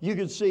on, you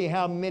can see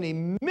how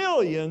many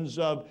millions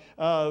of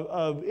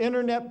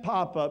internet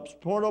pop-ups,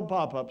 porno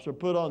pop-ups are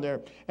put on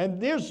there.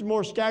 And there's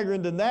more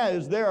staggering than that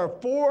is there are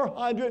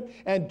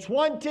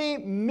 420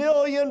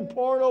 million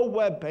porno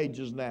web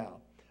pages now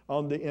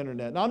on the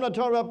internet. Now, I'm not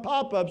talking about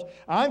pop-ups.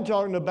 I'm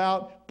talking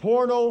about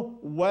porno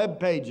web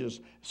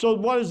pages. So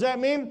what does that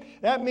mean?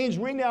 That means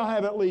we now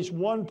have at least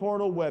one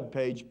porno web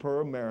page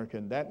per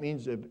American. That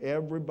means if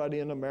everybody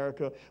in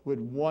America would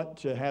want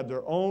to have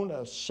their own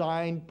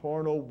assigned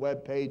porno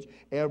web page,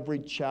 every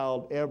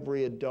child,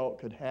 every adult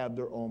could have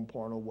their own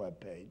porno web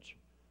page.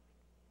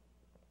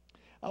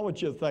 I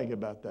want you to think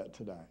about that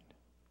tonight.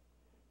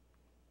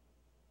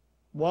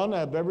 1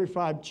 out of every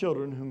 5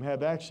 children whom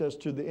have access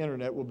to the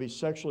internet will be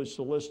sexually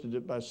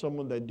solicited by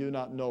someone they do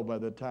not know by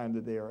the time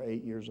that they are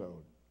 8 years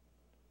old.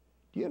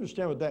 Do you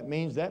understand what that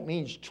means? That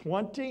means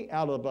 20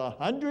 out of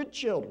 100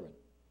 children,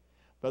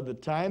 by the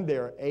time they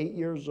are 8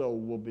 years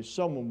old,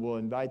 someone will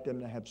invite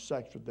them to have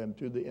sex with them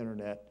through the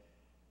internet,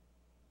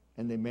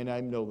 and they may not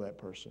even know that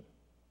person.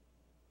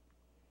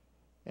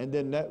 And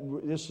then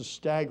this is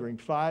staggering.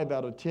 5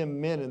 out of 10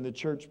 men in the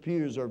church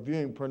pews are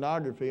viewing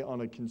pornography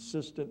on a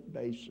consistent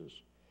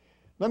basis.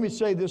 Let me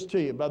say this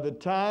to you. By the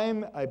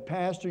time a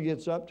pastor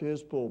gets up to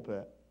his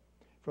pulpit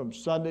from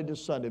Sunday to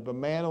Sunday, if a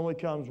man only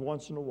comes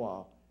once in a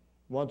while,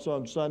 once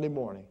on Sunday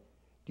morning,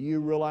 do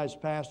you realize,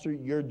 Pastor,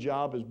 your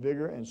job is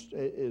bigger and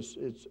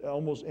it's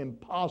almost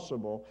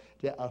impossible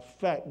to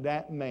affect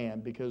that man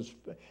because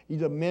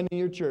he's a man in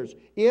your church.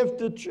 If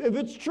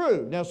it's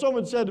true. Now,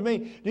 someone said to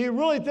me, do you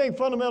really think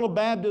fundamental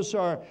Baptists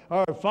are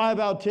 5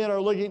 out of 10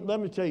 are looking? Let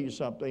me tell you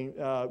something.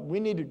 We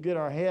need to get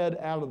our head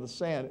out of the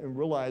sand and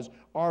realize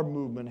our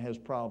movement has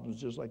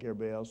problems just like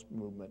everybody else's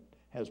movement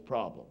has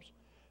problems.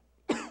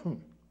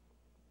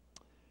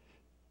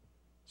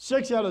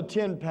 6 out of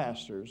 10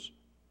 pastors,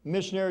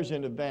 missionaries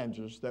and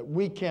evangelists that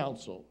we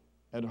counsel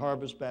at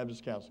Harvest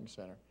Baptist Counseling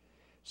Center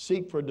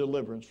seek for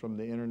deliverance from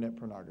the internet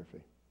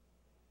pornography.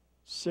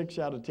 6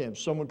 out of 10.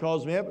 Someone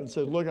calls me up and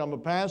says, look, I'm a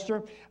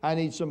pastor. I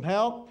need some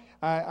help.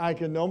 I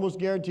can almost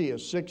guarantee you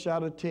 6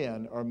 out of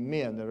 10 are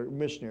men that are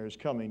missionaries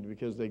coming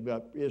because they've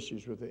got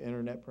issues with the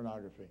internet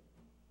pornography.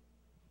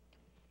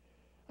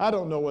 I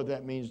don't know what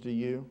that means to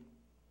you,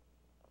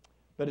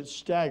 but it's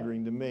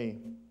staggering to me.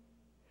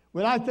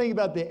 When I think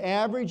about the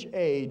average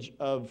age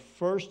of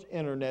first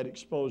internet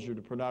exposure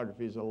to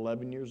pornography is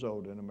 11 years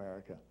old in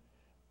America.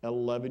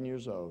 11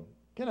 years old.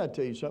 Can I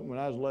tell you something? When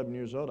I was 11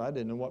 years old, I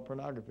didn't know what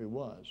pornography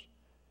was.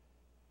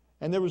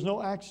 And there was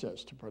no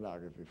access to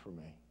pornography for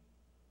me.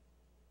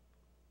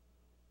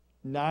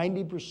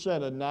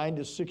 90% of 9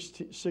 to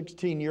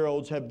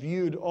 16-year-olds have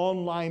viewed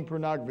online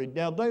pornography.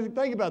 Now,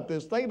 think about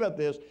this. Think about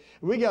this.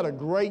 We got a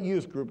great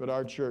youth group at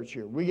our church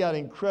here. We got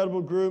an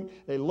incredible group.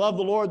 They love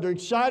the Lord. They're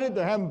excited.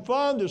 They're having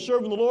fun. They're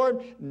serving the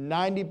Lord.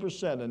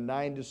 90% of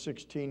 9 to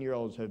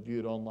 16-year-olds have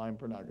viewed online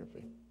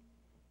pornography.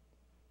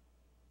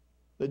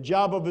 The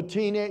job of a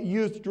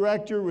youth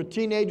director with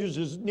teenagers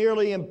is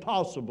nearly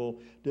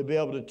impossible to be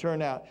able to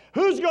turn out.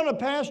 Who's going to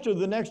pastor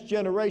the next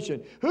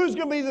generation? Who's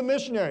going to be the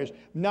missionaries?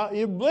 Now,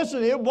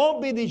 listen, it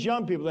won't be these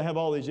young people that have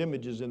all these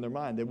images in their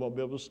mind. They won't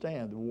be able to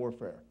stand the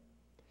warfare.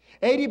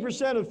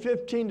 80% of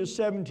 15 to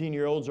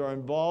 17-year-olds are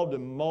involved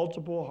in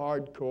multiple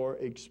hardcore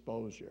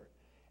exposure.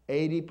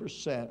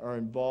 80% are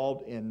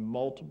involved in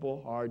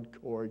multiple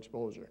hardcore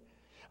exposure.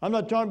 I'm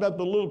not talking about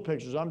the little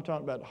pictures. I'm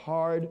talking about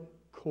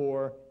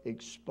hardcore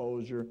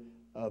exposure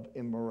of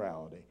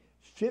immorality.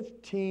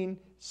 15,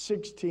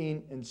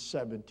 16, and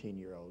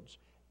 17-year-olds,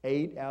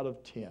 8 out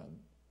of 10.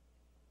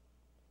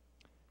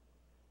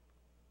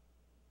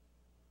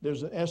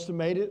 There's an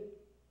estimated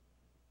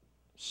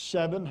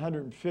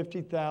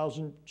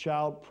 750,000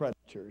 child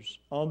predators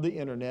on the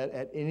internet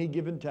at any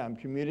given time,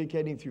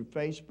 communicating through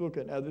Facebook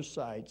and other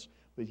sites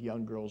with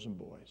young girls and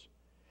boys.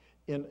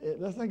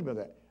 Let's think about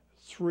that.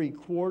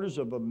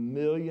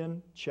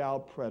 750,000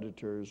 child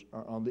predators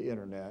are on the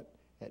internet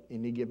at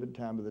any given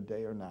time of the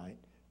day or night,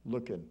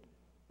 looking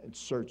and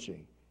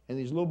searching. And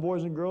these little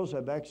boys and girls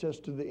have access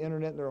to the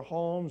internet in their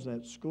homes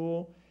and at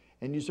school.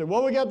 And you say,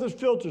 well, we got this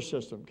filter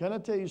system. Can I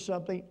tell you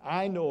something?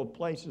 I know of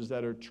places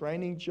that are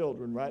training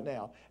children right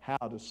now how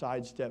to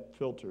sidestep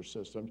filter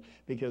systems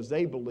because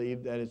they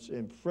believe that it's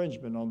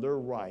infringement on their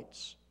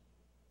rights.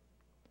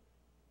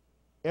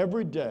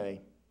 Every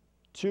day,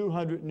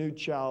 200 new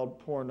child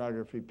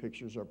pornography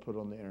pictures are put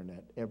on the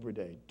internet. Every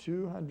day.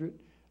 200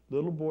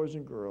 little boys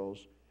and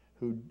girls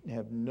who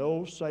have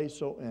no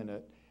say-so in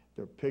it,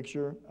 their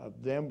picture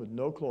of them with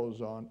no clothes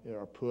on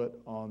are put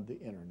on the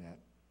internet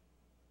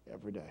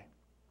every day.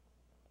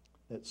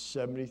 That's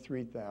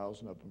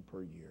 73,000 of them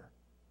per year.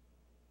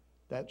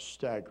 That's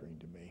staggering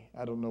to me.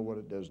 I don't know what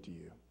it does to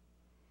you.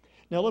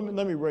 Now,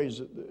 let me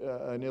raise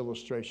an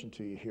illustration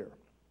to you here.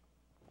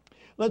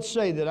 Let's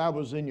say that I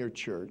was in your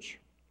church.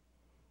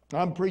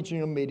 I'm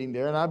preaching a meeting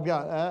there, and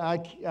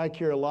I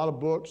carry a lot of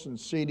books and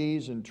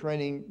CDs and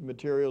training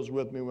materials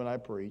with me when I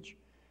preach.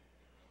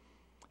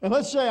 And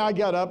let's say I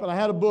got up and I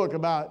had a book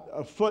about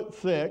a foot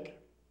thick.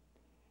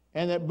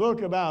 And that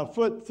book about a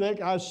foot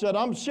thick, I said,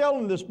 I'm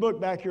selling this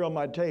book back here on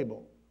my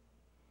table.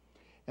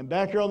 And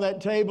back here on that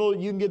table,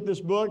 you can get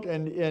this book,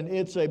 and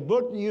it's a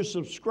book that you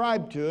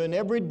subscribe to, and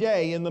every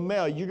day in the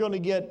mail, you're going to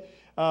get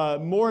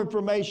more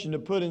information to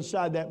put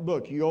inside that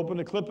book. You open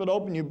it, clip it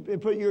open, you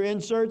put your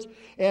inserts,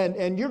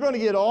 and you're going to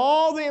get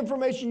all the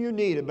information you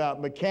need about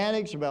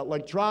mechanics, about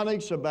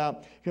electronics,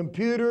 about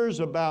computers,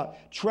 about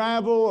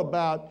travel,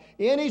 about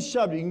any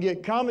subject. You can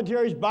get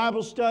commentaries,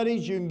 Bible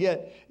studies. You can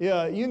get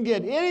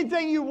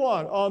anything you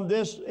want on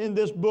in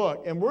this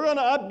book, and we're going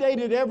to update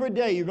it every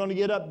day. You're going to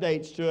get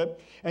updates to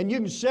it, and you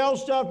can sell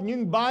stuff and you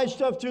can buy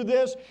stuff through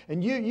this,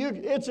 and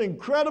it's an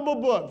incredible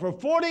book. For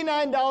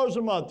 $49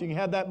 a month, you can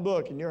have that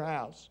book in your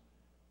house.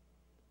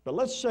 But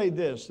let's say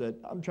this, that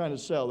I'm trying to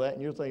sell that,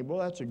 and you're thinking, well,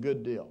 that's a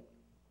good deal.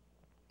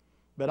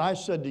 But I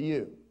said to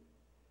you,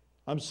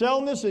 I'm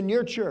selling this in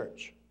your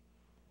church.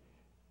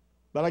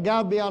 But I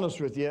got to be honest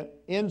with you,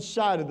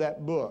 inside of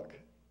that book,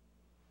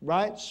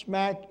 right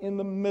smack in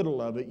the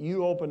middle of it,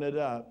 you open it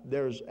up,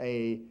 there's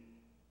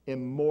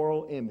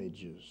immoral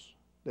images.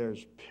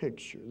 There's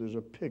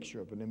a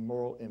picture of an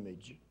immoral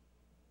image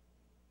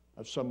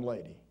of some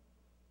lady.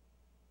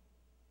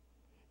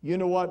 You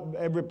know what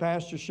every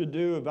pastor should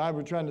do? If I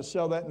were trying to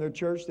sell that in their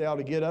church, they ought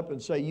to get up and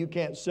say, you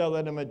can't sell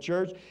that in my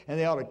church, and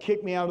they ought to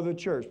kick me out of the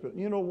church. But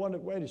you know what?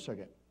 Wait a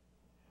second.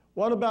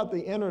 What about the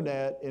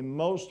internet in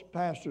most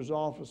pastors'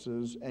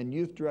 offices and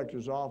youth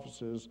directors'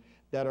 offices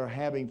that are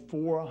having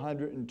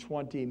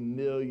 420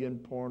 million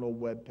porno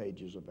web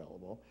pages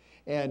available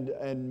and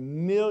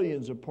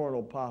millions of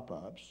porno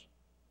pop-ups?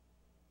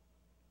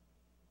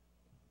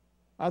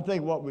 I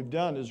think what we've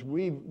done is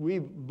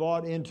we've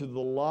bought into the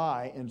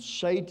lie, and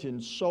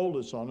Satan sold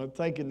us on it,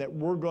 thinking that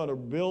we're going to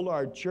build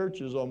our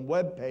churches on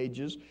web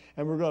pages,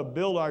 and we're going to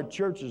build our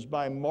churches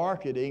by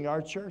marketing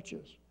our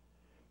churches.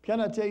 Can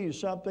I tell you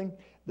something?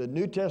 The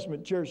New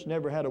Testament church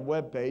never had a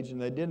web page,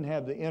 and they didn't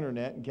have the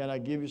internet. And can I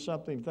give you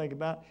something to think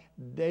about?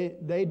 They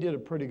did a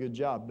pretty good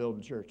job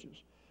building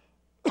churches.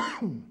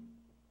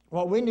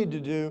 What we need to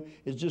do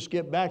is just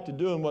get back to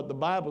doing what the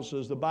Bible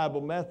says, the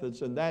Bible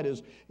methods, and that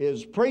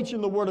is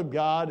preaching the Word of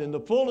God in the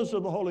fullness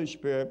of the Holy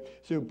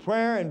Spirit through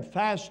prayer and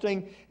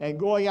fasting and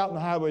going out in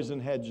the highways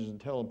and hedges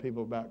and telling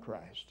people about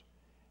Christ.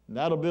 And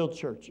that'll build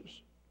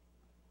churches.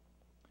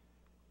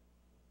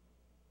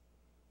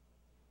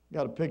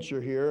 Got a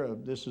picture here.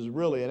 This is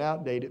really an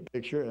outdated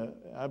picture.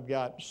 I've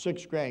got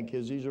 6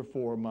 grandkids. These are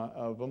 4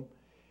 of them.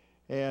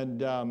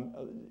 And,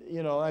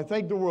 I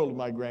thank the world of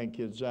my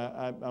grandkids.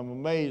 I'm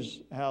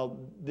amazed how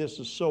this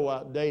is so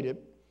outdated.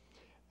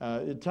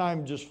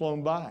 Time just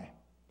flown by.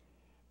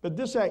 But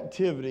this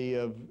activity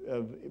of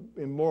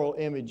immoral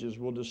images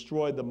will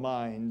destroy the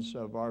minds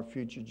of our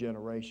future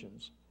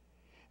generations.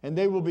 And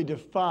they will be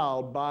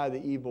defiled by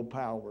the evil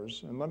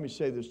powers. And let me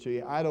say this to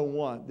you. I don't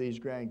want these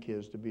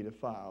grandkids to be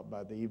defiled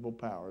by the evil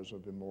powers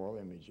of immoral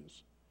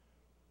images.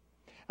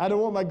 I don't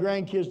want my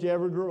grandkids to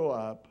ever grow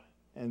up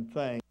and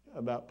think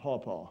about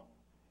Pawpaw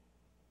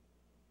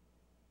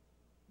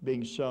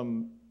having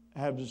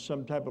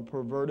some type of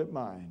perverted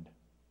mind.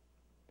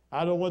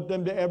 I don't want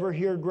them to ever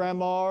hear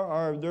grandma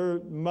or their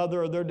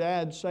mother or their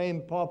dad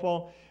saying,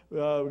 Papa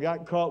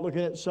got caught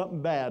looking at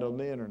something bad on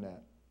the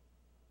internet.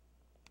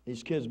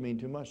 These kids mean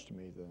too much to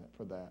me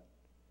for that.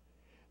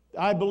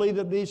 I believe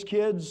that these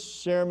kids,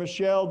 Sarah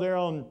Michelle there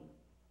on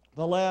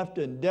the left,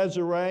 and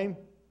Desiree,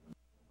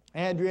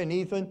 Andrea and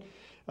Ethan.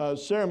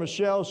 Sarah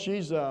Michelle,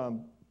 she's a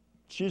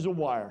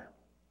wire.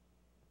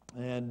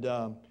 And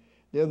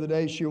the other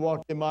day she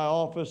walked in my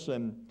office,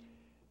 and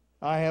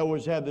I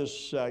always have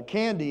this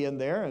candy in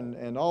there,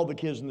 and all the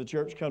kids in the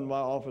church come to my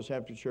office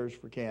after church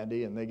for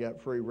candy, and they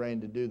got free reign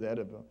to do that.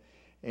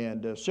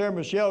 And Sarah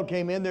Michelle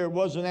came in there. It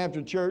wasn't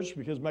after church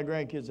because my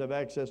grandkids have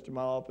access to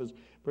my office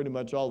pretty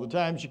much all the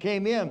time. She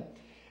came in,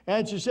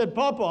 and she said,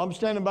 Papa, I'm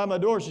standing by my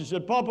door. She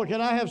said, Papa,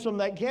 can I have some of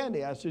that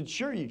candy? I said,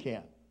 sure you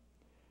can.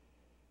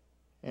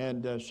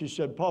 And she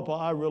said, Papa,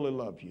 I really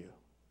love you.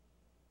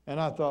 And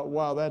I thought,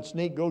 wow, that's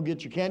neat. Go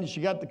get your candy.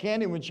 She got the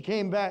candy. When she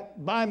came back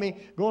by me,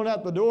 going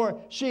out the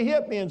door, she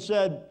hit me and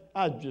said,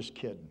 I was just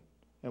kidding,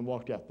 and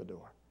walked out the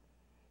door.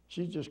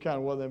 She's just kind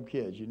of one of them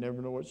kids. You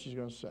never know what she's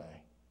going to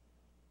say.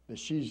 But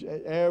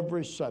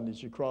every Sunday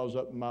she crawls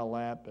up in my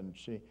lap, and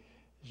she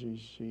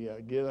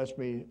lets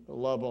me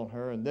love on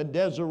her. And then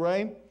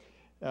Desiree,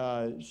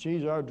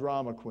 she's our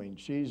drama queen.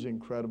 She's an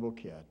incredible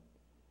kid.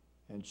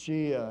 And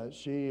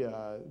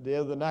the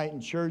other night in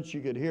church,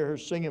 you could hear her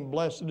singing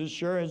Blessed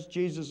Assurance,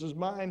 Jesus is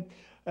mine.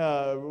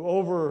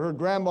 Over her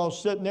grandma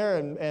sitting there,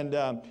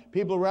 and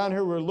people around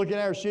her were looking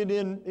at her. She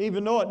didn't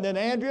even know it. And then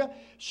Andrea,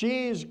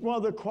 she's one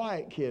of the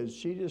quiet kids.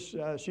 She's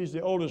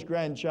the oldest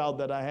grandchild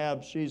that I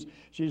have. She's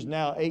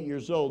now 8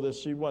 years old.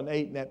 She wasn't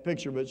 8 in that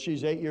picture, but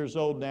she's 8 years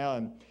old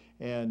now,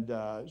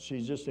 and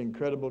she's just an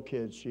incredible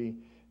kid.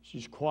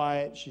 She's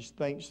quiet. She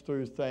thinks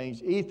through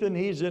things. Ethan,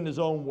 he's in his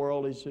own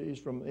world.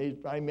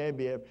 He may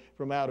be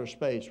from outer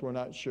space. We're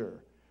not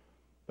sure.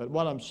 But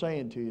what I'm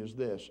saying to you is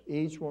this.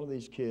 Each one of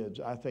these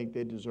kids, I think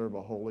they deserve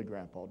a holy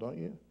grandpa, don't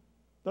you?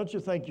 Don't you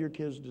think your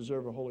kids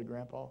deserve a holy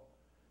grandpa?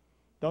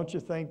 Don't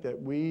you think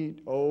that we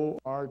owe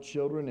our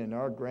children and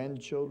our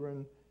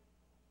grandchildren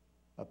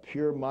a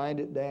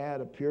pure-minded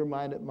dad, a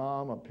pure-minded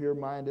mom, a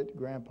pure-minded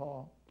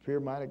grandpa,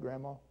 pure-minded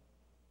grandma?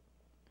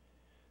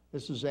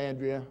 This is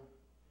Andrea.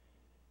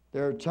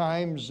 There are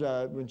times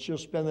when she'll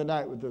spend the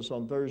night with us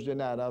on Thursday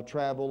night. I'll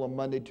travel on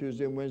Monday,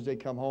 Tuesday, and Wednesday,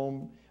 come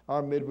home.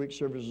 Our midweek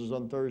service is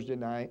on Thursday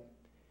night.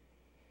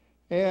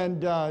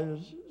 And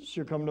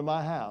she'll come to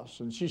my house.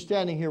 And she's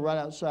standing here right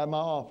outside my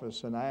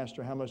office. And I asked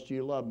her, how much do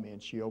you love me?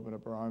 And she opened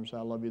up her arms and said,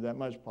 I love you that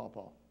much,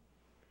 Papa.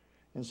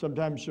 And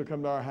sometimes she'll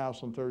come to our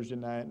house on Thursday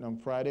night. And on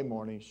Friday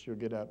morning, she'll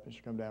get up and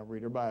she'll come down and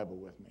read her Bible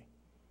with me.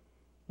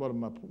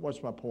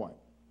 What's my point?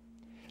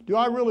 Do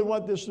I really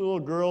want this little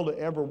girl to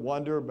ever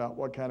wonder about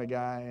what kind of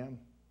guy I am?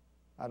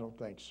 I don't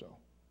think so.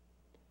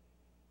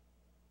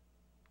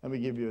 Let me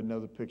give you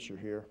another picture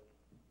here.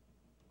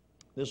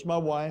 This is my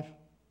wife,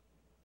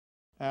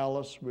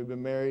 Alice. We've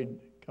been married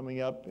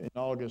coming up in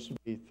August, it'll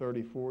be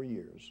 34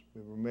 years.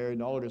 We were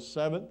married on August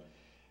 7th,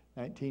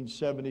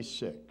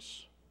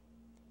 1976.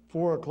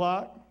 4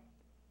 o'clock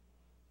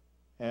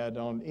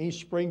on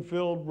East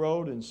Springfield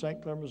Road in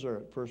St. Clair,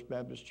 Missouri, at First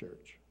Baptist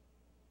Church.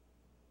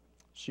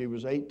 She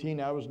was 18,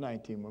 I was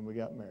 19 when we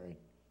got married.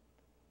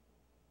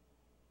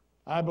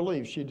 I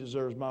believe she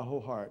deserves my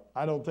whole heart.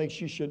 I don't think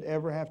she should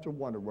ever have to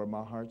wonder where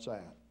my heart's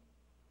at.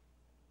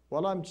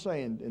 What I'm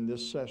saying in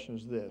this session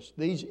is this.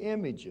 These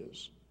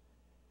images,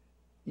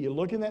 you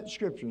look in that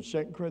scripture in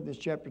 2 Corinthians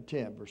chapter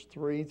 10, verse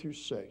 3 through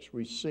 6,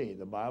 we see,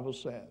 the Bible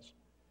says,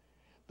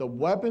 the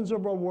weapons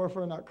of our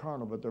warfare are not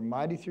carnal, but they're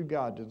mighty through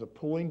God to the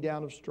pulling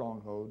down of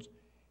strongholds,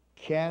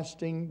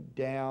 casting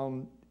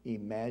down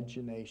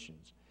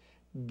imaginations.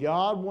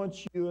 God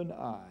wants you and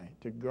I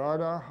to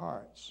guard our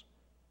hearts,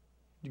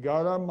 to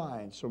guard our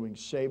minds so we can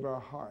save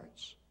our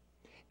hearts.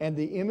 And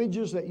the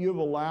images that you have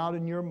allowed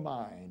in your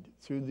mind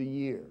through the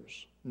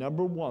years,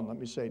 number one, let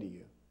me say to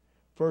you,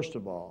 first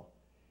of all,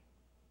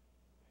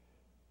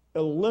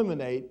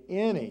 eliminate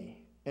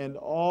any and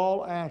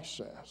all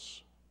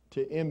access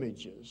to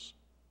images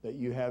that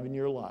you have in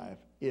your life.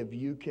 If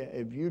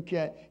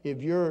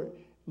you're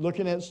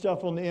looking at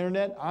stuff on the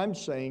internet, I'm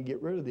saying get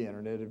rid of the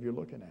internet if you're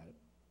looking at it.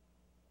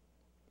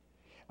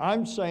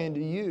 I'm saying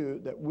to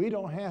you that we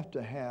don't have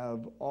to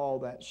have all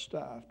that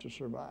stuff to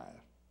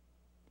survive.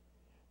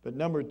 But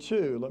number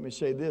two, let me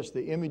say this,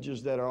 the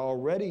images that are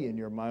already in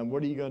your mind,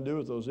 what are you going to do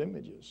with those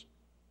images?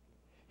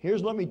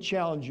 Let me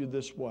challenge you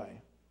this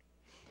way.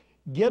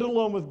 Get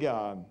alone with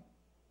God.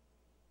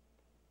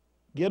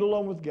 Get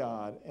alone with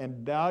God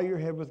and bow your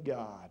head with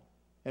God.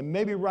 And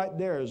maybe right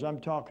there as I'm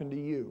talking to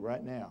you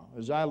right now,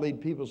 as I lead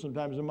people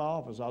sometimes in my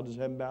office, I'll just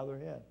have them bow their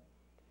head.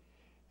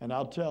 And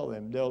I'll tell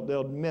them,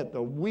 they'll admit,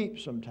 they'll weep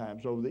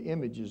sometimes over the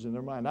images in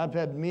their mind. I've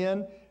had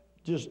men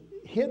just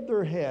hit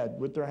their head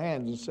with their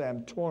hands and say,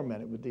 I'm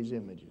tormented with these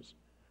images.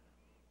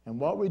 And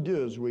what we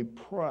do is we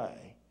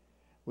pray.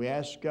 We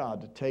ask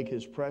God to take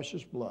His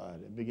precious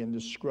blood and begin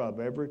to scrub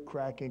every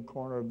crack and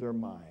corner of their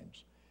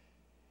minds.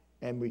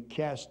 And we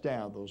cast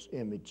down those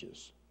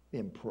images.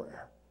 in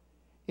prayer.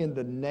 In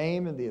the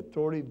name and the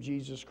authority of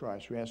Jesus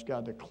Christ, we ask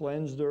God to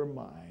cleanse their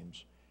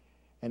minds.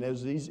 And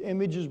as these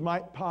images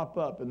might pop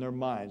up in their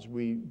minds,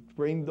 we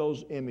bring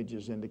those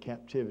images into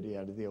captivity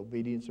out of the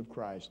obedience of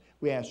Christ.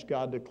 We ask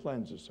God to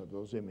cleanse us of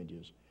those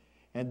images.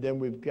 And then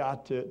we've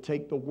got to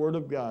take the Word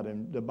of God,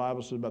 and the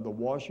Bible says about the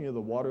washing of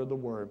the water of the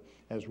Word,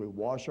 as we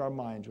wash our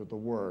minds with the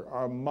Word.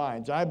 Our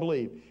minds, I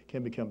believe,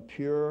 can become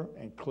pure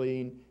and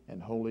clean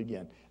and holy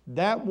again.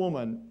 That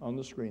woman on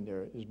the screen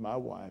there is my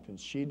wife, and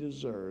she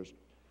deserves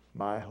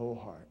my whole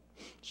heart.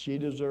 She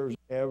deserves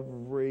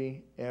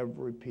every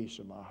piece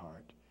of my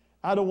heart.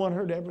 I don't want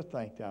her to ever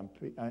think that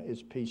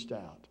it's pieced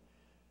out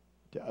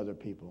to other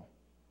people.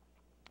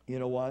 You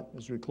know what?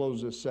 As we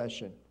close this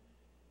session,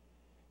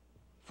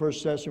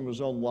 first session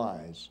was on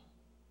lies,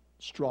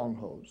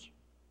 strongholds.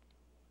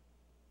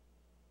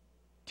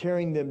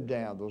 Tearing them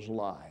down, those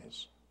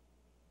lies.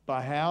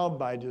 By how?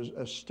 By just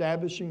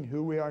establishing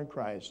who we are in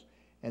Christ,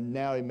 and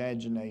now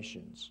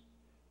imaginations.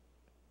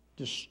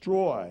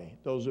 Destroy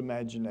those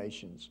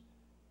imaginations.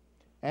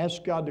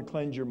 Ask God to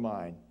cleanse your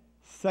mind.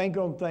 Think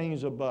on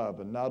things above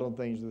and not on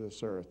things of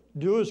this earth.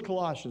 Do as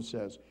Colossians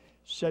says,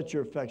 set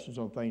your affections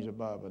on things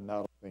above and not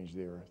on things of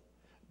the earth.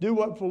 Do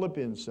what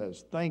Philippians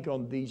says, think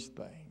on these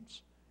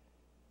things.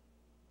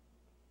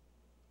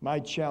 My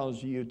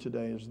challenge to you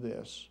today is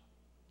this,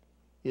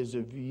 is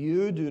if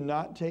you do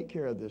not take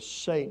care of this,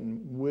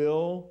 Satan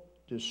will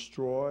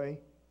destroy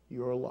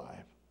your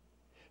life.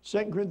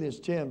 2 Corinthians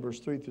 10, verse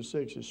 3 through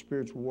 6 is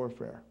spiritual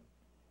warfare.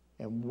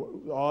 And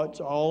it's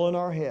all in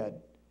our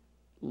head.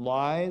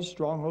 Lies,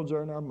 strongholds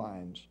are in our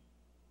minds.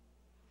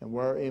 And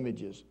where are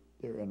images?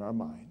 They're in our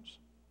minds.